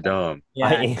think you're dumb. Yeah,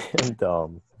 I am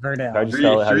dumb. Verdell. How'd you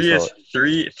spell it? How'd you spell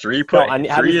it? Three No, put how do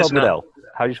you three spell is not Verdell?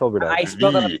 How do you spell Verdell? I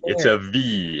spelled it up V. It's there. a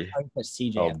V. Why'd you put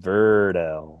CJ? Oh, up?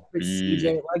 Verdell. Put V.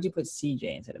 CJ. Why'd you put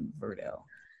CJ instead of Verdell?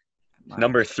 Come on.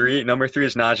 Number three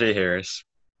is Najee Harris.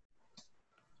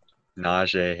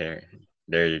 Najee Harris.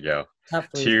 There you go. Tough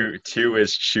loser. Two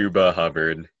is Chuba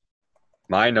Hubbard.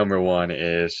 My number 1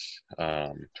 is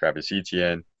Travis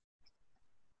Etienne.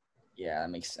 Yeah, that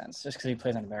makes sense. Just because he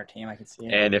plays on a better team, I could see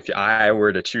it. And if I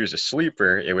were to choose a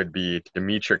sleeper, it would be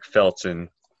Demetric Felton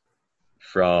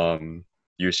from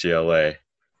UCLA.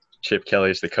 Chip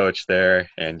Kelly's the coach there,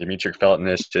 and Demetric Felton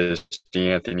is his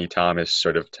D'Anthony Thomas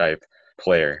sort of type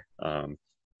player. You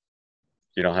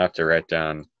don't have to write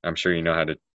down. I'm sure you know how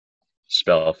to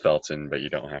spell Felton, but you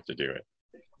don't have to do it.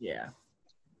 Yeah.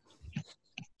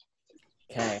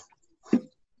 Okay.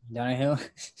 Donahue.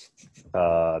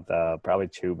 Probably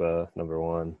Chuba, number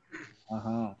 1.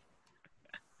 Uh-huh.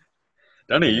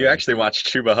 Donnie, you actually watched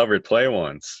Chuba Hubbard play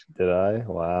once. Did I?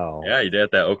 Wow. Yeah, you did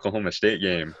at that Oklahoma State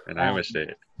game in Iowa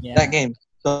State. Yeah. That game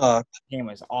sucked. game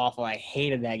was awful. I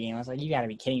hated that game. I was like, you got to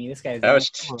be kidding me. This guy's That was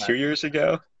 2 years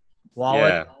ago? Wallace.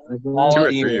 Yeah, Wallace, 2 or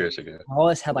 3 years ago.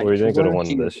 Wallace had like We didn't go to Weren't one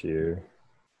you- this year.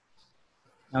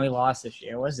 no, he lost this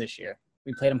year. It was this year.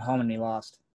 We played him home and he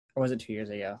lost. Or was it 2 years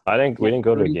ago? We didn't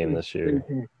go to a game this year.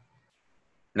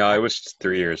 No, it was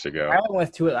 3 years ago. I went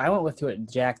with to it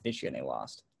Jack this year and they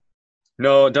lost.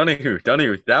 No, Donahue.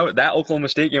 That Oklahoma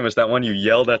State game was that one you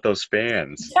yelled at those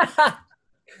fans.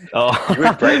 Oh, You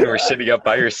and Brighton were sitting up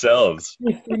by yourselves.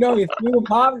 you know, you threw a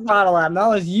pop bottle at him. That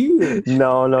was you.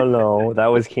 no. That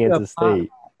was Kansas State.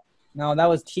 No, that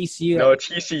was TCU. No,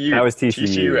 TCU. That was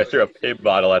TCU. I threw a pip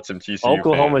bottle at some TCU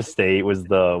Oklahoma fans. State was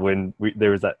when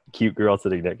there was that cute girl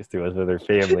sitting next to us with her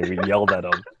family. We yelled at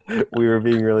them. We were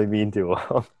being really mean to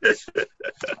them.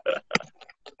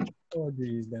 Oh,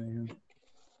 geez, Donahue.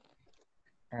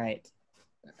 All right.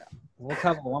 We'll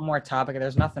cover one more topic.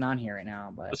 There's nothing on here right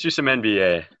now, but Let's do some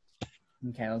NBA.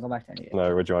 okay, we'll go back to NBA.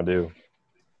 No, what you want to do?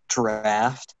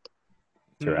 Draft.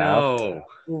 Draft? No.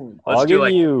 Ooh, Let's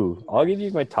do I'll give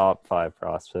you my top 5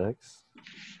 prospects.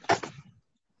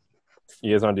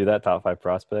 You guys want to do that? Top 5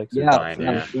 prospects? Or Fine,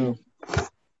 yeah. the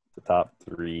top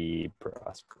 3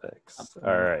 prospects.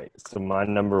 All right. So my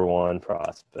number 1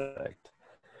 prospect.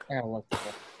 I gotta look. at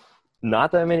it.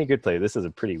 Not that many good players. This is a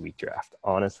pretty weak draft,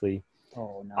 honestly.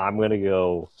 Oh no. I'm gonna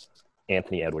go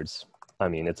Anthony Edwards. I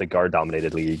mean, it's a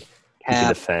guard-dominated league. He can Cap.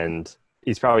 defend.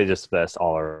 He's probably just the best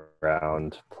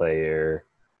all-around player.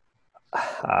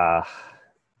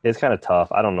 It's kind of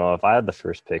tough. I don't know. If I had the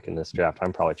first pick in this draft,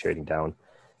 I'm probably trading down.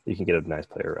 You can get a nice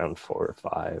player around 4 or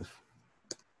 5.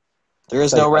 There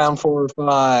is no round 4 or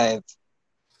 5.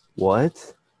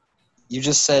 What? You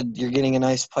just said you're getting a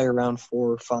nice player round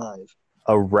 4 or 5.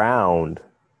 A round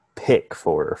pick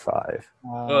 4 or 5.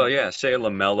 Oh yeah, say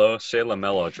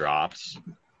LaMelo drops.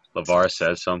 LeVar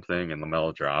says something and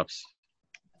LaMelo drops.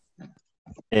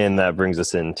 And that brings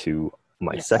us into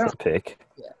my Yeah, second pick,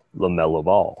 yeah. LaMelo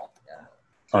Ball.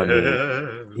 I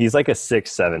mean, he's like a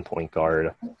 6-7 point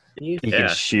guard. You- He Yeah. can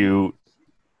shoot.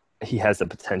 He has the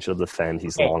potential to defend.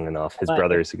 He's Okay, long enough. His but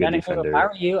brother is a good Donahue, If I defender.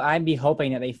 were you, I'd be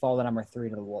hoping that they fall to number 3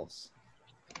 to the Wolves.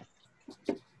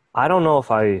 I don't know if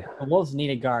The Wolves need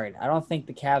a guard. I don't think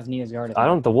the Cavs need a guard.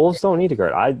 the Wolves don't need a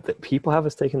guard. People have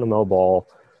us taking LaMelo Ball.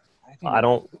 think I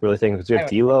don't really think because we have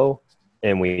D'Lo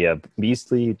and we have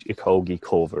Beasley, Okogie,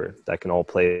 Culver that can all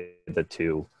play the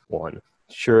 2-1.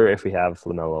 Sure, if we have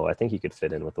LaMelo, I think he could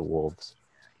fit in with the Wolves.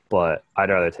 But I'd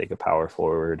rather take a power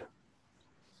forward.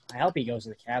 I hope he goes to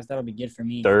the Cavs. That'll be good for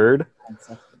me. Third,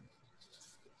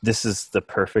 This is the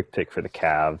perfect pick for the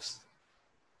Cavs.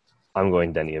 I'm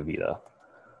going Denny Avita.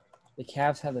 The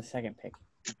Cavs have the second pick.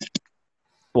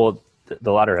 Well,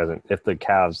 the latter hasn't. If I'm the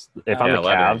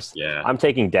Cavs, yeah. I'm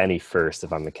taking Denny first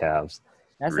if I'm the Cavs.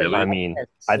 That's Really? I mean,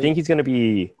 I think he's going to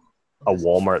be a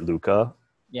Walmart Luka.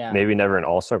 Yeah. Maybe never an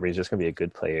all-star, but he's just going to be a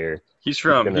good player. He's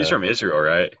from Israel,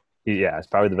 right? Yeah, it's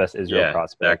probably the best Israel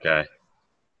prospect. That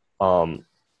guy.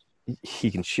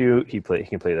 He can shoot. He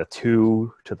can play the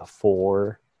 2 to the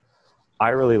 4. I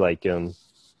really like him.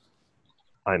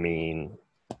 I mean,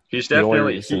 he's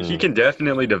definitely he can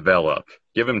definitely develop.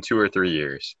 Give him 2 or 3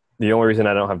 years. The only reason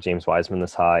I don't have James Wiseman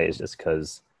this high is just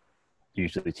because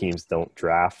usually teams don't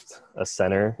draft a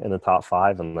center in the top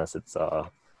 5 unless it's a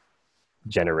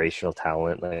generational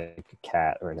talent like a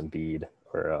Cat or an Embiid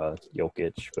or a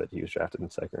Jokic, but he was drafted in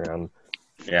the second round.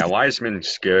 Yeah,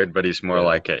 Wiseman's good, but he's more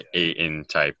like an Ayton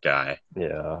type guy.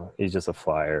 Yeah, he's just a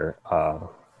flyer.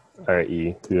 All right,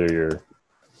 E, who are your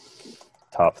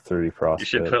top 3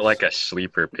 prospects? You should put like a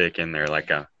sleeper pick in there, like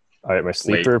a all right, my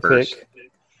sleeper pick.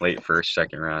 Late first,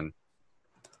 second round.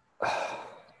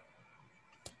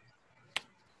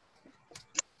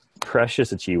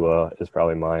 Precious Achiuwa is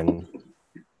probably mine.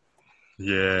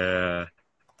 Yeah.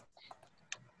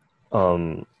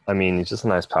 I mean, he's just a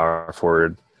nice power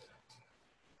forward.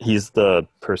 He's the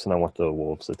person I want the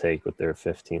Wolves to take with their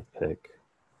 15th pick.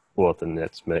 Well, if the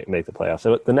Nets make the playoffs.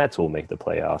 So the Nets will make the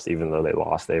playoffs, even though they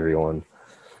lost everyone.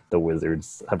 The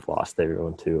Wizards have lost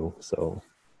everyone too. So,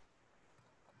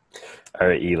 all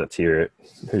right, E, let's hear it.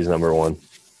 Who's number 1?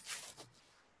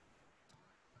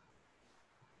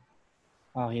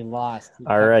 Oh, he lost.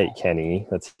 All right, Kenny,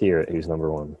 let's hear it. Who's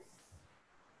number 1?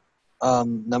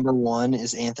 Number 1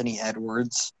 is Anthony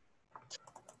Edwards.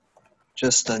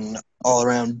 Just an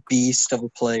all-around beast of a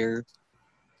player.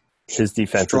 His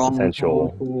defensive Strong, potential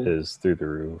powerful. is through the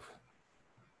roof.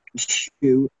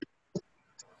 Shoot.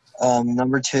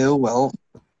 Number 2, well,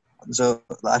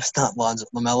 that's not Lonzo.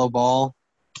 LaMelo Ball.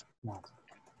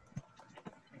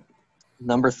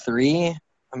 Number 3,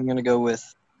 I'm going to go with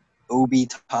Obi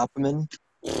Toppin.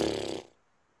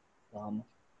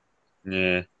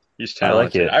 Yeah, he's I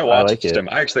like talented. it. I watched it. him.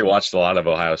 I actually watched a lot of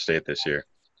Ohio State this year.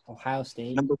 Ohio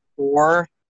State. Number 4,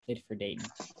 Played for Dayton.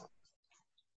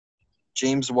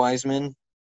 James Wiseman.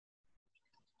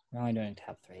 We're only doing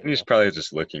top 3. He's probably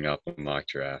just looking up a mock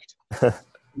draft.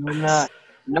 We're not.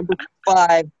 Number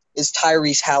 5 is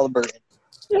Tyrese Halliburton.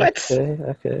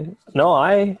 Okay. No,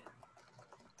 I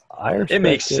respect It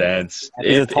makes sense.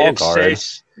 He's a tall guard.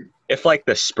 If like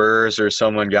the Spurs or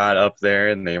someone got up there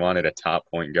and they wanted a top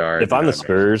point guard. If I'm the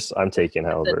Spurs, I'm taking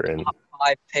Halliburton. The top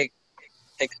 5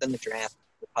 picks in the draft.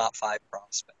 The top 5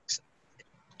 prospects.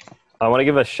 I want to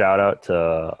give a shout out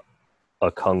to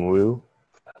Okongwu.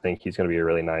 I think he's going to be a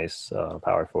really nice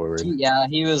power forward. Yeah,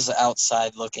 he was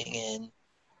outside looking in.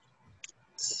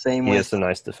 Same He with has some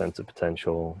nice defensive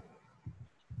potential.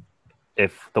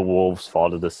 If the Wolves fall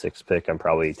to the 6th pick, I'm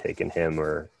probably taking him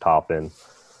or Toppin.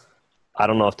 I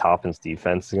don't know if Toppin's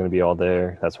defense is going to be all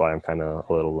there. That's why I'm kind of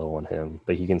a little low on him.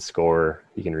 But he can score.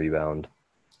 He can rebound.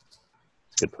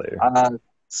 Good player.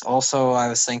 Also, I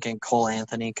was thinking Cole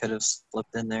Anthony could have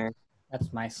slipped in there.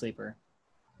 That's my sleeper.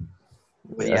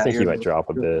 But I think he you're might drop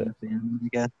a bit. fan, I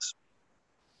guess.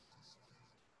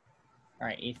 All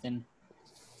right, Ethan.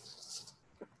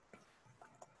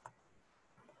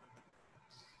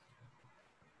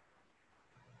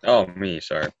 Oh, me,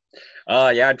 sorry.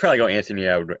 Yeah, I'd probably go Anthony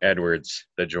Edwards,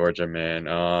 the Georgia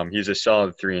man. He's a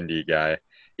solid 3-and-D guy.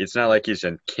 It's not like he's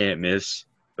a can't miss,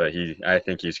 but I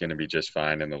think he's going to be just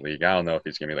fine in the league. I don't know if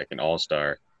he's going to be like an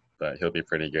all-star, but he'll be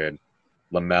pretty good.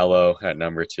 LaMelo at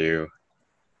number 2,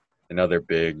 another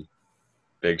big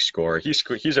scorer. He's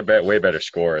a way better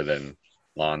scorer than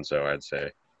Lonzo, I'd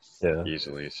say. Yeah.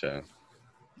 Easily. So,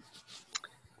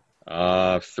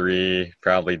 3,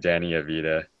 probably Danny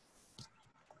Avita.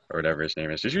 Or whatever his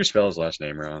name is. Did you spell his last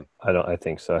name wrong? I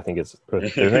think so. I think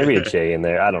there's maybe a J in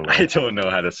there. I don't know. I don't know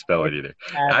how to spell it either.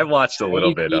 I've watched a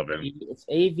little bit of him. It's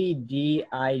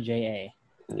Avdija.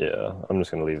 Yeah, I'm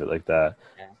just gonna leave it like that.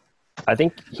 Yeah. I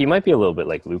think he might be a little bit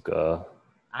like Luka.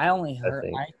 I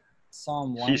think. saw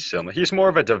him once. He's similar. He's more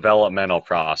of a developmental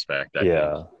prospect. I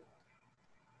Yeah.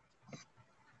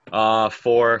 think.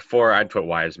 4, I'd put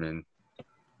Wiseman.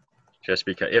 Just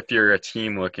because if you're a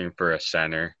team looking for a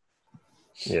center.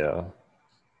 Yeah.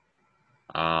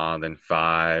 Then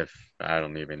 5, I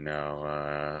don't even know.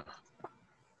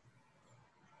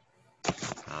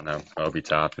 I don't know. Obi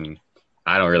Toppin.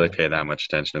 I don't really pay that much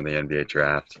attention to the NBA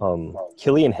draft.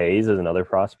 Killian Hayes is another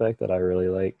prospect that I really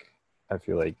like. I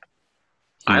feel like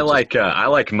I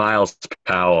like Miles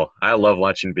Powell. I love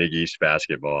watching Big East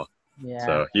basketball. Yeah.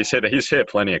 So he's hit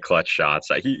plenty of clutch shots.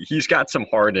 He's got some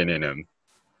Harden in him.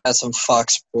 That's some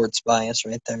Fox Sports bias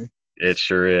right there. It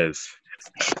sure is.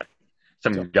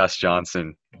 Some Gus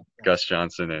Johnson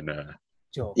and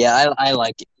Joe. Yeah, I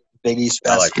like Big East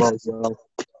I like basketball as well.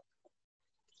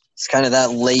 It's kind of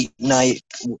that late night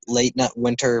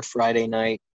winter Friday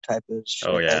night type of shit.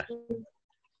 Oh, yeah.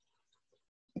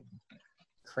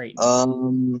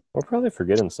 Creighton. We're probably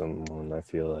forgetting someone, I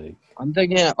feel like. I'm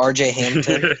thinking RJ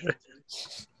Hampton.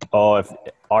 Oh, if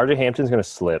RJ Hampton's going to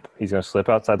slip. He's going to slip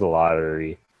outside the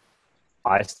lottery.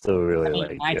 I still really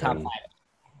like my top him. 5.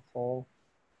 Oh,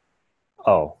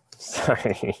 Oh,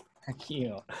 sorry. heck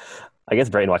you. I guess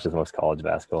Brayton watches most college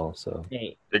basketball, so.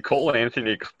 Hey, Did Cole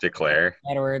Anthony declare?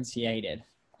 Edwards. Yeah, he did.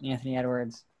 Anthony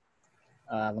Edwards.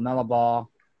 LaMelo Ball.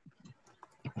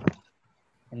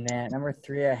 And then at number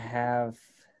 3, I have.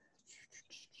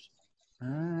 I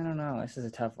don't know. This is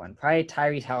a tough one. Probably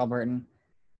Tyrese Halliburton.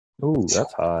 Ooh,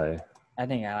 that's high. I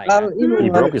think I like that. He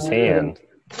broke his hand.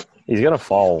 He's going to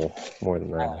fall more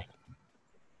than that.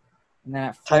 And then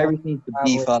at 4, Tyrese needs to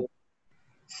beef up.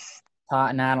 No,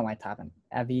 I don't like Toppin.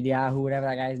 Avidiahu, whatever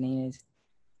that guy's name is.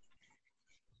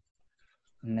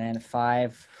 And then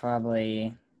 5,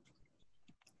 probably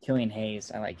Killian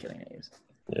Hayes. I like Killian Hayes.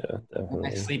 Yeah, My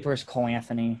definitely. sleeper's Cole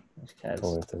Anthony. Because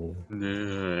Cole Anthony.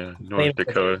 Yeah, North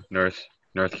Dakota,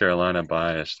 North Carolina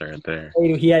bias right there.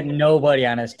 he had nobody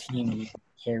on his team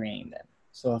carrying them.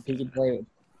 So if he could play,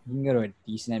 he can go to a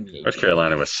decent NBA. North team.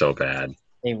 Carolina was so bad.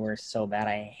 They were so bad.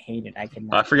 I hated. I could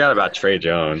I not. forgot about Trey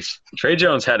Jones. Trey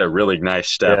Jones had a really nice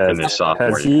step in his sophomore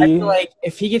Has year. I he, feel like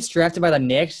if he gets drafted by the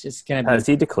Knicks, it's gonna be. has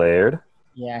he declared?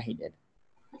 Yeah, he did.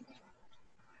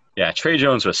 Yeah, Trey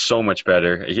Jones was so much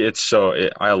better.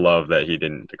 I love that he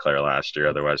didn't declare last year.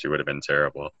 Otherwise, he would have been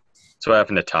terrible. That's what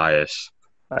happened to Tyus.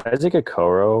 Isaac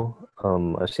Okoro,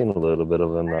 I've seen a little bit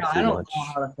of him, not I too don't much. know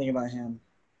how to think about him.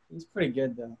 He's pretty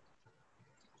good though.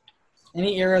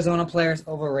 Any Arizona players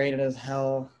overrated as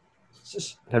hell. It's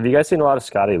just Have you guys seen a lot of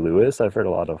Scotty Lewis? I've heard a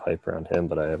lot of hype around him,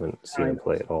 but I haven't seen him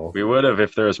play at all. We would have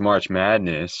if there was March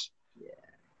Madness.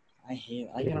 I hate.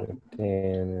 I don't.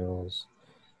 Daniels.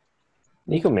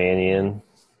 Nico Mannion.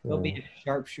 He'll be a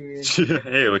sharpshooter.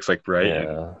 Hey, it looks like Brighton.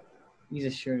 Yeah. He's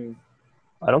a shooter.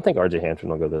 I don't think RJ Hampton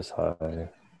will go this high.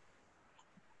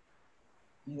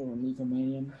 Neither will Nico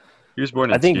Mannion. He was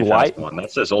born in I think 2001.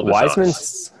 That's as old as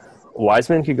us.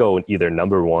 Wiseman could go either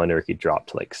number 1 or he could drop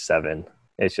to like 7.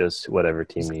 It's just whatever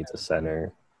team needs a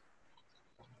center.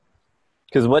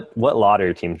 Because what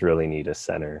lottery teams really need a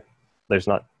center? There's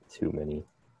not too many.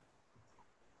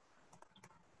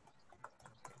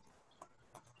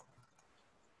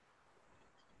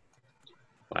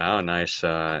 Wow, nice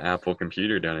Apple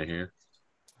computer down here.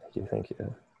 Thank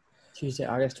you. Tuesday,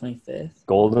 August 25th.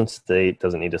 Golden State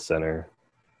doesn't need a center.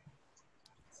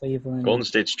 Cleveland. Golden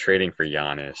State's trading for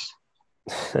Giannis.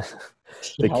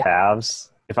 The Cavs.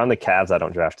 If I'm the Cavs, I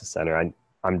don't draft a center.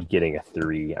 I'm getting a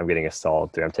 3. I'm getting a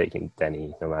solid 3. I'm taking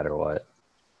Denny no matter what.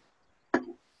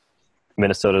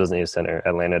 Minnesota doesn't need a center.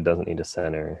 Atlanta doesn't need a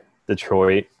center.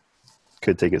 Detroit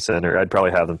could take a center. I'd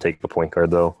probably have them take a point guard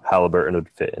though. Halliburton would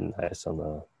fit in nice on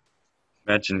the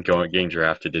Imagine getting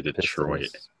drafted to Detroit.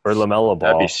 Pistons. Or LaMelo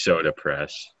That'd Ball. be so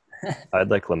depressed. I'd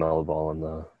like LaMelo Ball on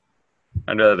the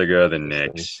I'd rather go to the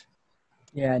Knicks.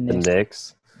 Yeah, The Knicks.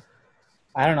 Knicks.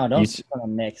 I don't know. Don't You- sleep on the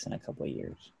Knicks in a couple of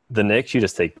years. The Knicks, you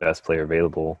just take best player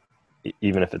available.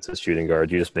 Even if it's a shooting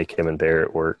guard, you just make him and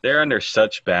Barrett work. They're under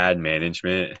such bad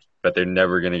management, but they're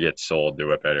never going to get sold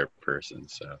to a better person.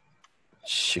 So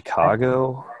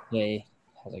Chicago, Yeah,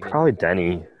 has a good. probably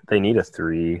Denny. They need a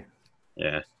 3,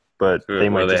 yeah, but they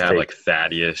might they just have take like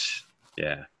Thaddeus.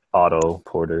 Yeah, Otto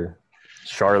Porter.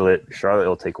 Charlotte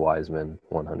will take Wiseman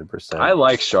 100%. I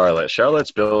like Charlotte.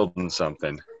 Charlotte's building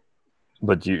something.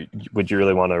 But would you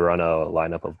really want to run a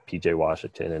lineup of PJ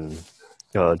Washington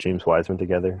and James Wiseman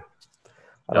together?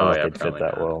 I don't know if they'd fit probably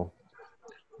that not. well.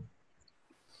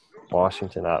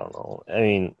 Washington, I don't know. I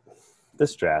mean,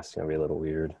 this draft's gonna be a little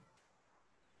weird.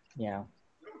 Yeah.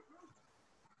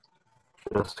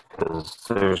 Just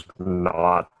because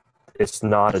it's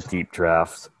not a deep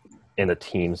draft, and the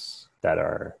teams that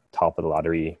are top of the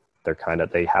lottery,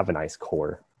 they have a nice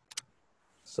core.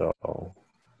 So,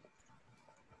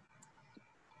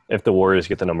 if the Warriors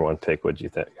get the number 1 pick, what do you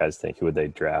guys think? Who would they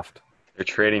draft? They're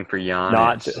trading for Giannis.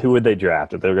 Not who would they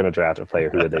draft? If they were going to draft a player,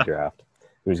 who would they draft?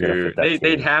 Who's going to fit that team?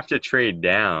 They'd have to trade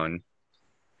down.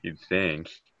 You'd think.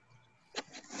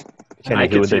 Kenny, I who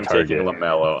could would see they him taking target?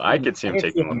 LaMelo. I could see him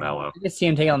taking LaMelo. I could see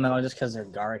him taking LaMelo just because they're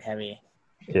guard heavy.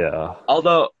 Yeah.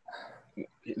 Although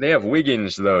they have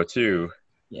Wiggins though too.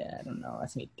 Yeah, I don't know. I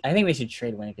think they should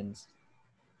trade Wiggins.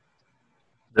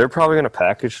 They're probably going to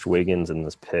package Wiggins in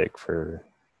this pick for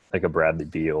like a Bradley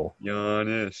Beal.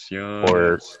 Giannis.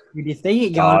 Or Dude, if they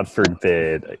get God Giannis,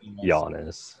 forbid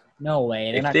Giannis. no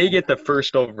way. They're If not they get the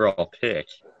first overall pick,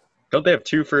 don't they have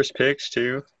 2 first picks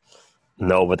too?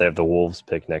 No, but they have the Wolves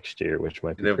pick next year, which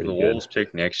might be They have pretty the good Wolves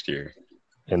pick next year.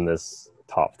 in this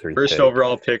top 3 First pick.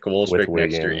 overall pick, Wolves with pick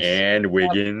next year, Wiggins. and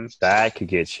Wiggins. That could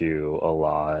get you a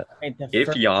lot. Wait, the If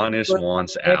first Giannis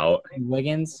wants pick out, and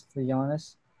Wiggins for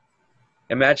Giannis.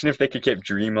 imagine if they could keep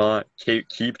Draymond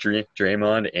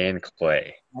and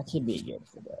Clay. That could be good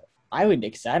for that. I would.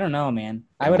 I don't know, man.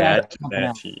 I would ask for something that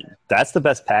else. team. That's the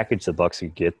best package the Bucks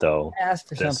could get, though. Ask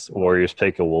for This something. Warriors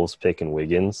pick, a Wolves pick, and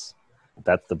Wiggins.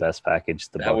 That's the best package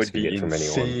the That Bucks would could be get from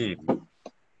anyone. insane.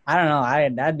 I don't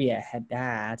know. That'd be a head.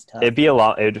 That's tough. It'd be a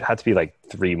lot. It'd have to be like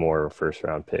 3 more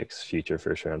first-round picks, future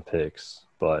first-round picks,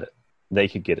 but they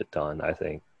could get it done, I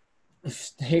think.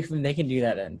 If they can do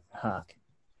that, then fuck.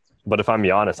 But if I'm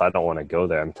Giannis, I don't want to go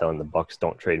there. I'm telling the Bucks,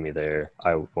 don't trade me there.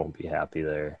 I won't be happy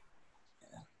there.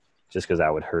 Just because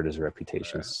that would hurt his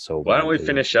reputation so Why don't we badly.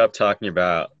 finish up talking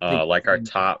about like our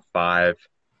top 5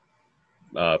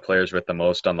 players with the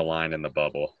most on the line in the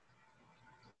bubble?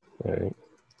 All right.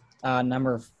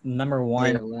 Number Yeah,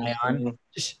 one, Zion.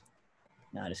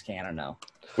 No, just kidding. I don't know.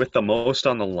 With the most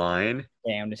on the line,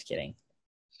 Yeah, I'm just kidding.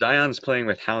 Zion's playing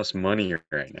with house money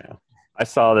right now. I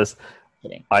saw this.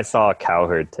 Kidding. I saw a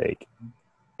Cowherd take,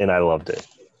 and I loved it.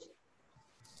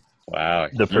 Wow.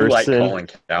 The you like person- Colin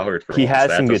Cowherd for he once. has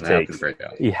That some good doesn't happen takes. very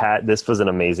often. This was an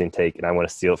amazing take, and I want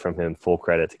to steal it from him. Full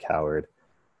credit to Cowherd.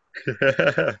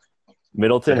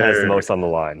 Middleton has the most on the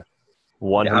line.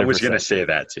 100%. I was going to say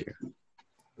that too.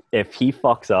 If he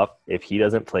fucks up, if he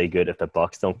doesn't play good, if the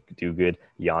Bucks don't do good,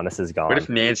 Giannis is gone. What if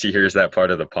Nancy hears that part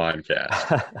of the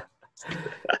podcast?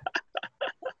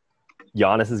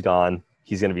 Giannis is gone.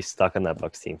 He's going to be stuck on that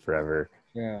Bucks team forever.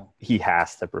 Yeah. He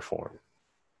has to perform.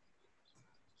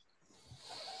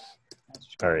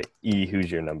 All right, E, who's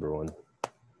your number one?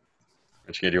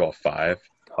 Aren't you going to do all 5?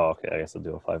 Oh, okay, I guess I'll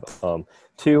do a 5.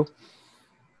 2,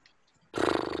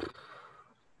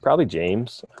 probably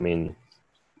James. I mean,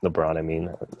 LeBron. I mean,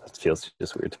 it feels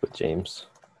just weird to put James.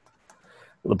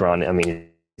 LeBron. I mean,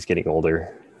 he's getting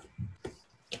older.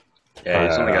 Yeah,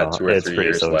 he's only got 2 or It's 3 pretty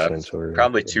years left. self-explanatory.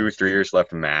 Probably 2-3 years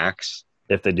left max.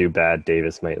 If they do bad,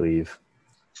 Davis might leave.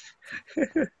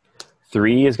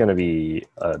 3 is going to be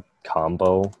a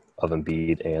combo of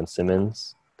Embiid and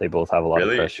Simmons. They both have a lot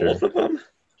Really? of pressure. Both of them?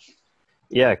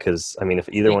 Yeah, because I mean, if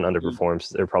either one underperforms,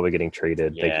 they're probably getting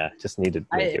traded. Yeah. They just need to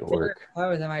make it work. If I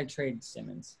was, I might trade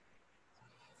Simmons.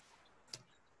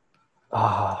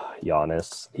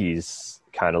 Giannis, he's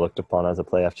kind of looked upon as a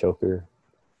playoff choker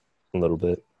a little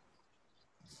bit.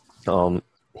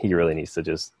 He really needs to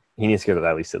get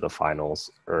at least to the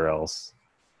finals, or else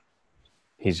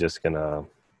he's just gonna,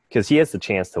 because he has the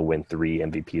chance to win 3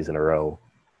 MVPs in a row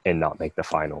and not make the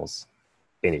finals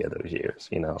any of those years,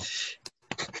 you know.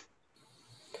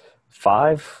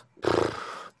 5,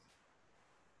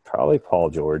 probably Paul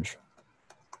George.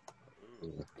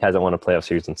 Hasn't won a playoff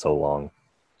series in so long.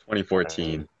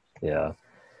 2014. Yeah.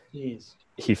 Jeez.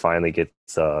 He finally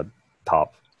gets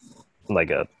top,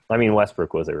 I mean,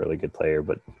 Westbrook was a really good player,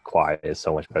 but Kawhi is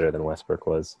so much better than Westbrook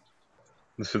was.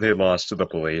 So they lost to the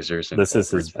Blazers. This is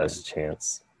his best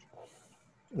chance.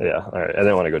 Yeah, all right. I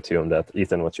didn't want to go too in depth.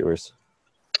 Ethan, what's yours?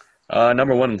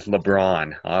 Number 1,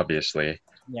 LeBron, obviously.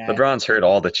 Yeah. LeBron's heard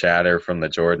all the chatter from the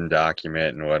Jordan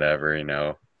document and whatever, you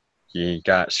know. He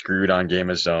got screwed on Game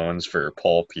of Zones for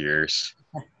Paul Pierce.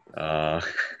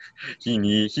 He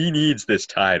needs this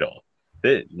title.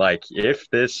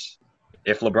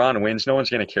 If LeBron wins, no one's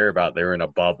going to care about they're in a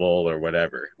bubble or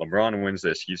whatever. LeBron wins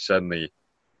this, he's suddenly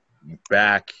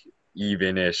back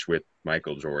even-ish with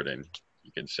Michael Jordan,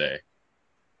 you could say.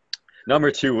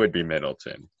 Number 2 would be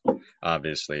Middleton,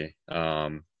 obviously.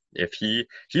 If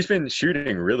he's been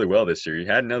shooting really well this year. He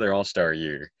had another All-Star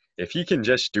year. If he can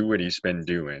just do what he's been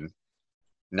doing,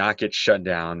 not get shut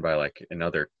down by like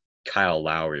another Kyle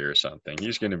Lowry or something,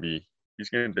 they're going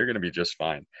to be just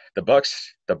fine. The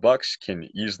Bucks can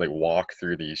easily walk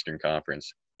through the Eastern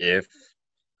Conference if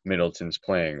Middleton's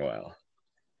playing well.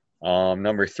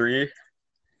 Number 3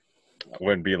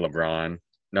 would be LeBron.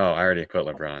 No, I already put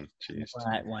LeBron. Jeez.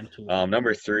 Right, 1, 2.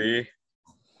 Number 3,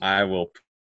 I will.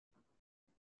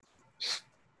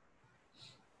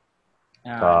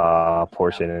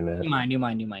 Porsche internet. Do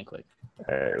mine quick.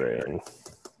 All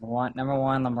right. Number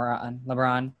 1,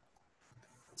 LeBron.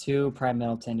 2, Prime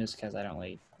Middleton, just because I don't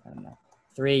know.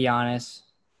 3, Giannis,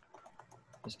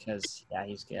 just because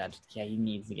he's good. Yeah, he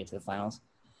needs to get to the finals.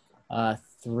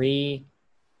 3,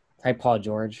 probably Paul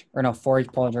George, or no, 4,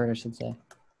 Paul George, I should say.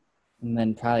 And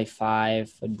then probably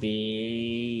 5 would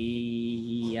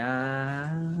be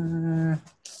I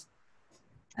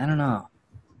don't know.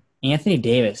 Anthony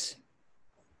Davis.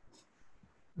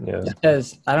 Yeah. Just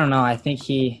because I don't know, I think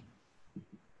just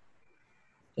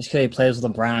because he plays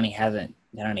with LeBron, he hasn't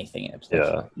done anything in it.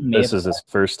 Yeah. This is his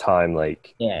first time,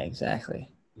 like, yeah, exactly.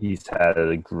 he's had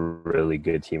a really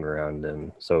good team around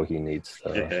him, so he needs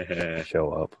to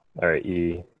show up. All right,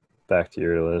 E, back to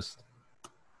your list.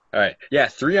 All right. Yeah,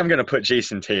 3, I'm going to put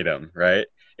Jason Tatum, right?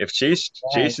 If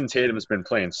Jason Tatum's been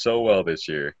playing so well this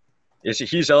year,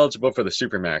 he's eligible for the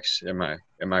Supermax. Am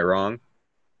I wrong?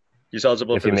 He's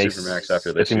eligible for the Supermax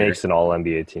after this year. If he year. makes an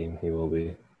All-NBA team, he will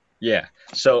be. Yeah.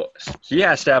 So he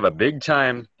has to have a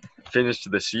big-time finish to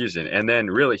the season. And then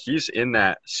really he's in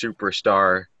that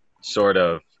superstar sort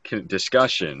of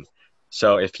discussion.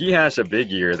 So if he has a big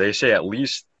year, they say at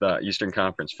least the Eastern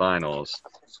Conference Finals,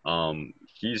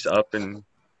 he's up and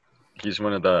he's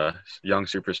one of the young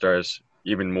superstars,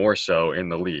 even more so in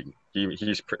the league.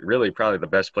 He's really probably the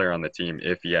best player on the team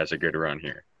if he has a good run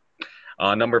here.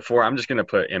 Number 4, I'm just going to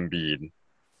put Embiid,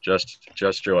 just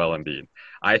Joel Embiid.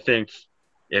 I think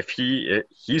if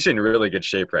he's in really good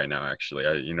shape right now,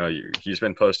 actually. He's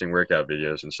been posting workout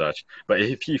videos and such. But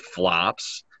if he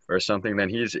flops or something, then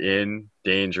he's in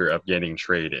danger of getting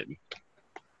traded.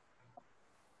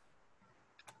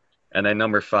 And then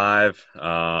number 5,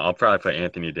 I'll probably put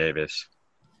Anthony Davis.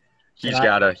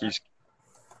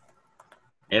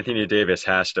 Anthony Davis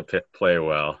has to play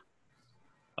well.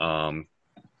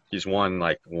 He's won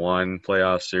like 1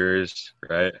 playoff series,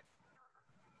 right?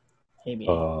 Maybe.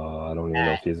 I don't even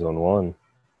know if he's won 1.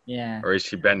 Yeah. Or has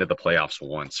he been to the playoffs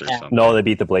once or something? No, they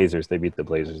beat the Blazers. That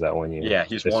 1 year. Yeah,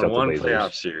 he's won 1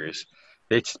 playoff series.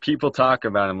 People talk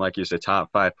about him like he's a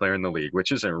top 5 player in the league,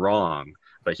 which isn't wrong.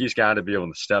 But he's got to be able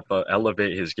to step up,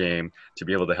 elevate his game to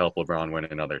be able to help LeBron win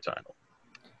another title.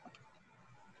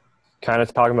 Kind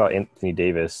of talking about Anthony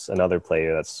Davis, another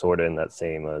player that's sort of in that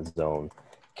same zone,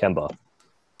 Kemba.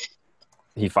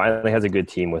 He finally has a good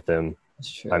team with him.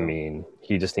 That's true. I mean,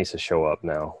 he just needs to show up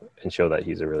now and show that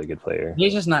he's a really good player.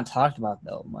 He's just not talked about,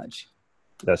 though, much.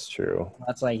 That's true.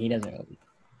 That's like he doesn't really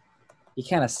 – he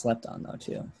kind of slept on, though,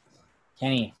 too.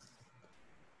 Kenny.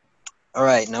 All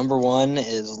right, number 1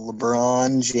 is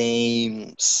LeBron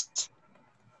James.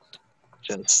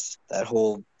 Just that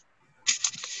whole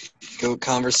GOAT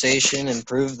conversation and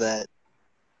prove that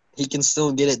he can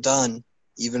still get it done,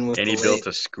 even with built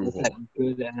a school. That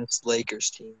good-ass Lakers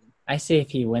team. I say if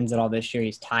he wins it all this year,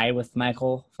 he's tied with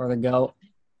Michael for the GOAT.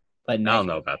 But I don't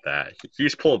know about that.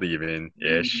 He's pulled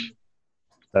even-ish.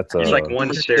 He's like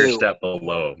 1 step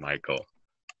below Michael.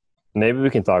 Maybe we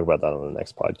can talk about that on the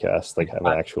next podcast, like have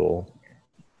an actual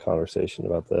conversation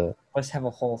about that. Let's have a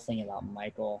whole thing about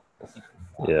Michael.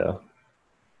 Yeah.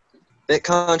 Bit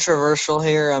controversial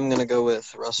here. I'm going to go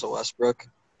with Russell Westbrook.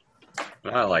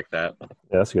 I like that. Yeah,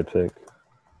 that's a good pick.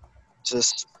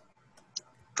 Just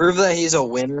prove that he's a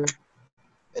winner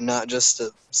and not just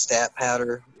a stat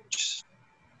patter, which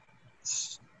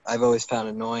I've always found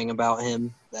annoying about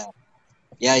him. That,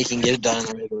 yeah, he can get it done in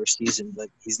the regular season, but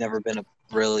he's never been a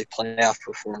really playoff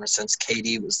performer since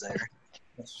KD was there.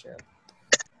 That's true.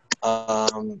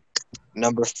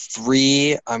 Number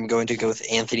 3, I'm going to go with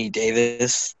Anthony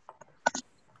Davis.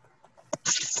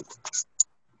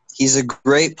 He's a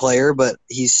great player, but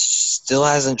he still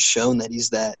hasn't shown that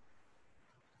he's that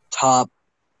top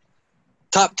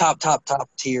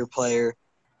tier player.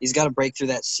 He's got to break through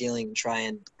that ceiling and try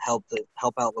and help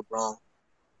out LeBron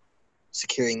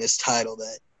securing this title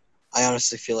that I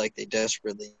honestly feel like they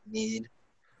desperately need.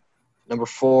 Number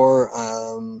 4,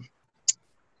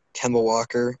 Kemba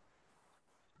Walker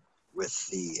with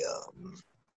the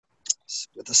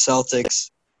Celtics.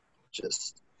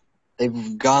 Just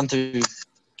they've gone through.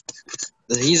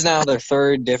 He's now their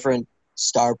 3rd different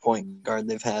star point guard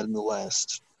they've had in the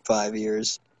last 5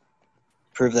 years.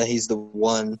 Prove that he's the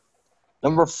one.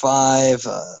 Number 5,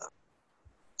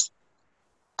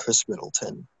 Chris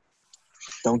Middleton.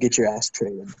 Don't get your ass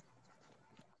traded.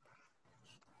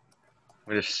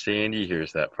 What if Sandy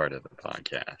hears that part of the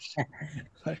podcast?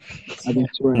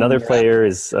 Another player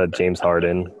is James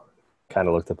Harden. Kind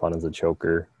of looked upon as a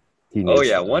choker.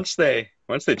 Once they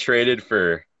traded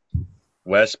for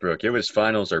Westbrook, it was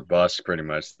finals or bust pretty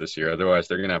much this year. Otherwise,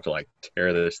 they're gonna have to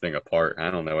tear this thing apart. I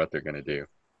don't know what they're gonna do.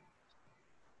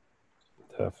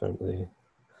 Definitely.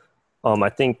 I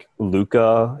think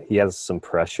Luka, he has some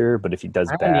pressure, but if he does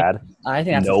bad, I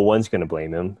think no one's gonna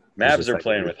blame him. Mavs are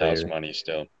playing with house money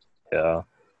still. Yeah,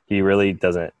 he really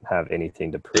doesn't have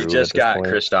anything to prove. They just got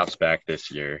Kristaps back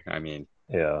this year. I mean,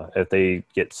 yeah, if they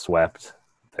get swept,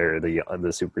 they're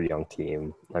the super young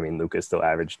team. I mean, Luka still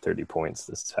averaged 30 points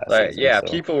this past Like, season. yeah, so.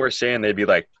 people were saying they'd be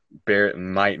like,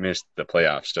 might miss the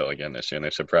playoffs still again this year, and they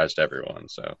surprised everyone.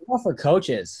 So Well, for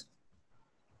coaches,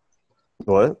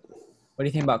 What? what do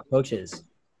you think about coaches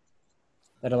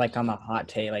that are like on the hot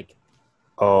take? Like,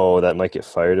 Oh, that might get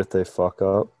fired if they fuck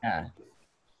up. yeah,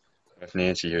 if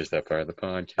Nancy hears that part of the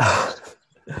podcast,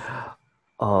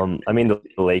 I mean, the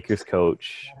Lakers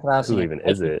coach, that's what I was who thinking. even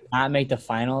is it? Not make the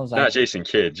finals. not Jason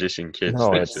Kidd. Jason Kidd.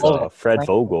 No, thinks it's it's Fred Frank-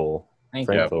 Vogel. Frank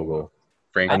Frank Vogel. Vogel.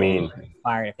 Frank. I mean, Vogel.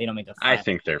 fired if they don't make the I finals.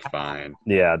 think they're fine.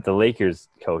 Yeah, the Lakers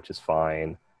coach is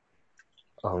fine.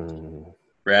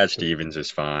 Brad Stevens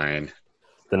is fine.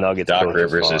 The Nuggets Doc coach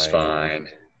Rivers is fine.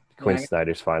 Quinn Yeah.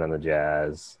 Snyder's fine on the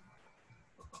Jazz.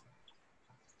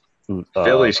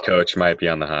 Philly's coach might be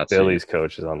on the hot seat. Philly's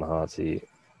coach is on the hot seat.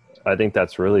 I think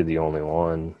that's really the only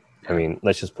one. I mean,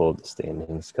 let's just pull up the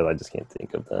standings because I just can't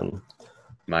think of them.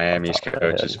 Miami's Top of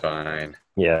my coach is head. fine.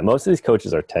 Yeah, most of these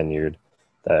coaches are tenured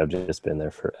that have just been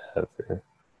there forever.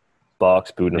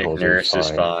 Bucks, Nick Budenholzer Nurse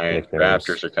is fine. Nick Nurse.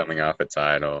 Raptors are coming off a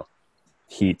title.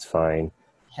 Heat's fine.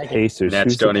 Heck, Pacers. Nets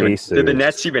Who's the don't even. Pacers? Did the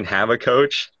Nets even have a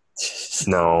coach?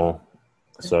 No.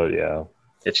 So yeah,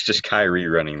 It's just Kyrie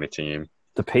running the team.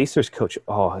 the Pacers coach.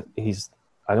 Oh,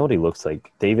 I know what he looks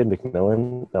like. David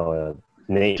McMillan. No,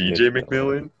 Nate. DJ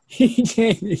McMillan,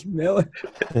 TJ Miller.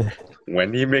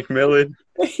 Wendy McMillan.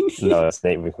 No, it's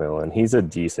Nate McMillan. He's a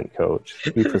decent coach.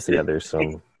 He puts together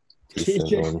some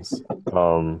decent ones.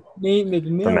 Nate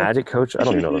McMillan. The Magic coach. I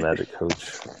don't even know the Magic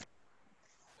coach.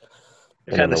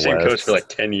 They've And had in the the same coach West. for like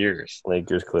 10 years.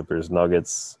 Lakers, Clippers,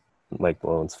 Nuggets. Mike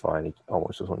Malone's fine. He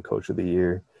almost just won Coach of the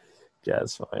Year.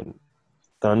 Jazz fine.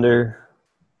 Thunder.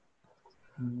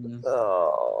 Mm,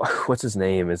 Oh, what's his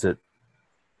name? Is it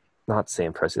not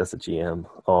Sam Presti? That's the GM.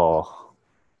 Oh,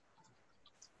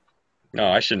 No,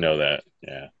 I should know that.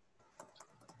 Yeah.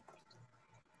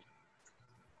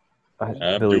 Billy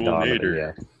Abdul Donovan. Nader.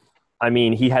 Yeah. I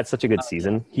mean, he had such a good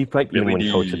season. He might even Billy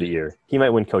win Coach of D. the Year. He might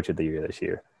win Coach of the Year this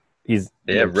year.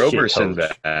 They have a shit Roberson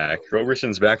coach. back.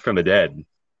 Roberson's back from the dead.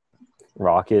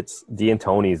 Rockets.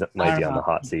 D'Antoni's might be don't on the know.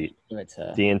 hot seat. give it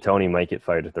to D'Antoni might get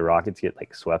fired if the Rockets get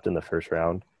like swept in the first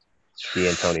round.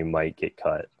 D'Antoni might get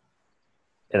cut.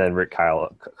 And then Rick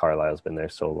Carlisle's been there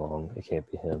so long, it can't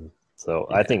be him. So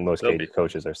I Yeah, think most they'll be-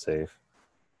 coaches are safe.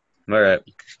 All right.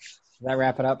 Does that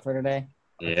wrap it up for today?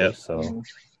 I Yep. think so All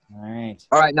right.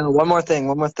 All right, now one more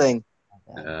thing.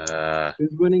 Uh,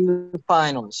 Who's winning the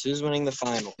finals? Who's winning the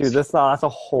finals? dude, that's a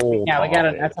whole. Yeah, we got it.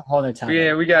 topic. That's a whole new time.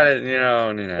 yeah, we got it. You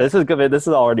know. This is good. This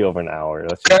is already over an hour.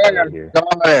 Let's just get it here.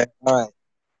 All right. All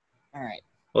right.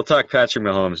 We'll talk Patrick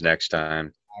Mahomes next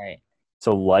time. All right.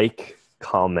 So like,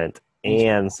 comment,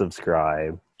 and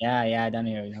subscribe. Yeah, I done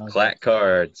here. Clack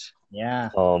cards. Yeah.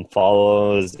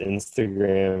 Follow his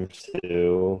Instagram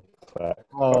too. Clack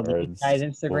Oh, the Cards. guy's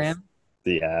Instagram.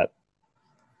 The at.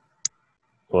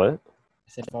 What?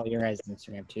 I said follow your guys'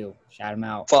 Instagram too. Shout him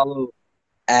out. Follow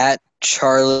at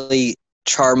Charlie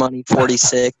Charmoney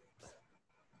 46.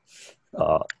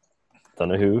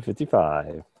 Donahue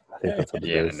 55. I think that's what it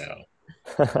Yeah, is.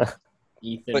 no.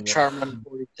 Ethan. But Charmoney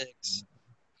 46.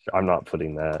 I'm not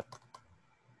putting that.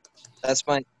 That's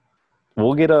my.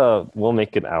 We'll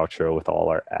make an outro with all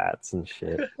our ats and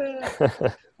shit. All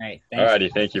right. Thanks.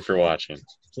 Alrighty, thank you for watching.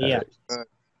 See ya.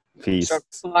 Peace. Start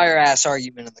a fire ass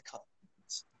argument in the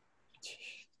comments.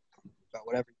 About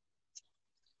whatever.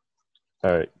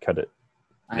 All right, cut it.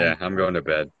 Yeah, I'm going to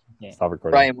bed. Stop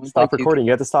recording. Brian, one Stop point two. recording.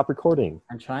 You have to stop recording.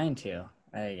 I'm trying to.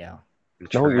 There you go. I'm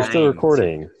No, you're still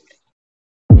trying to.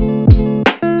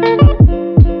 recording.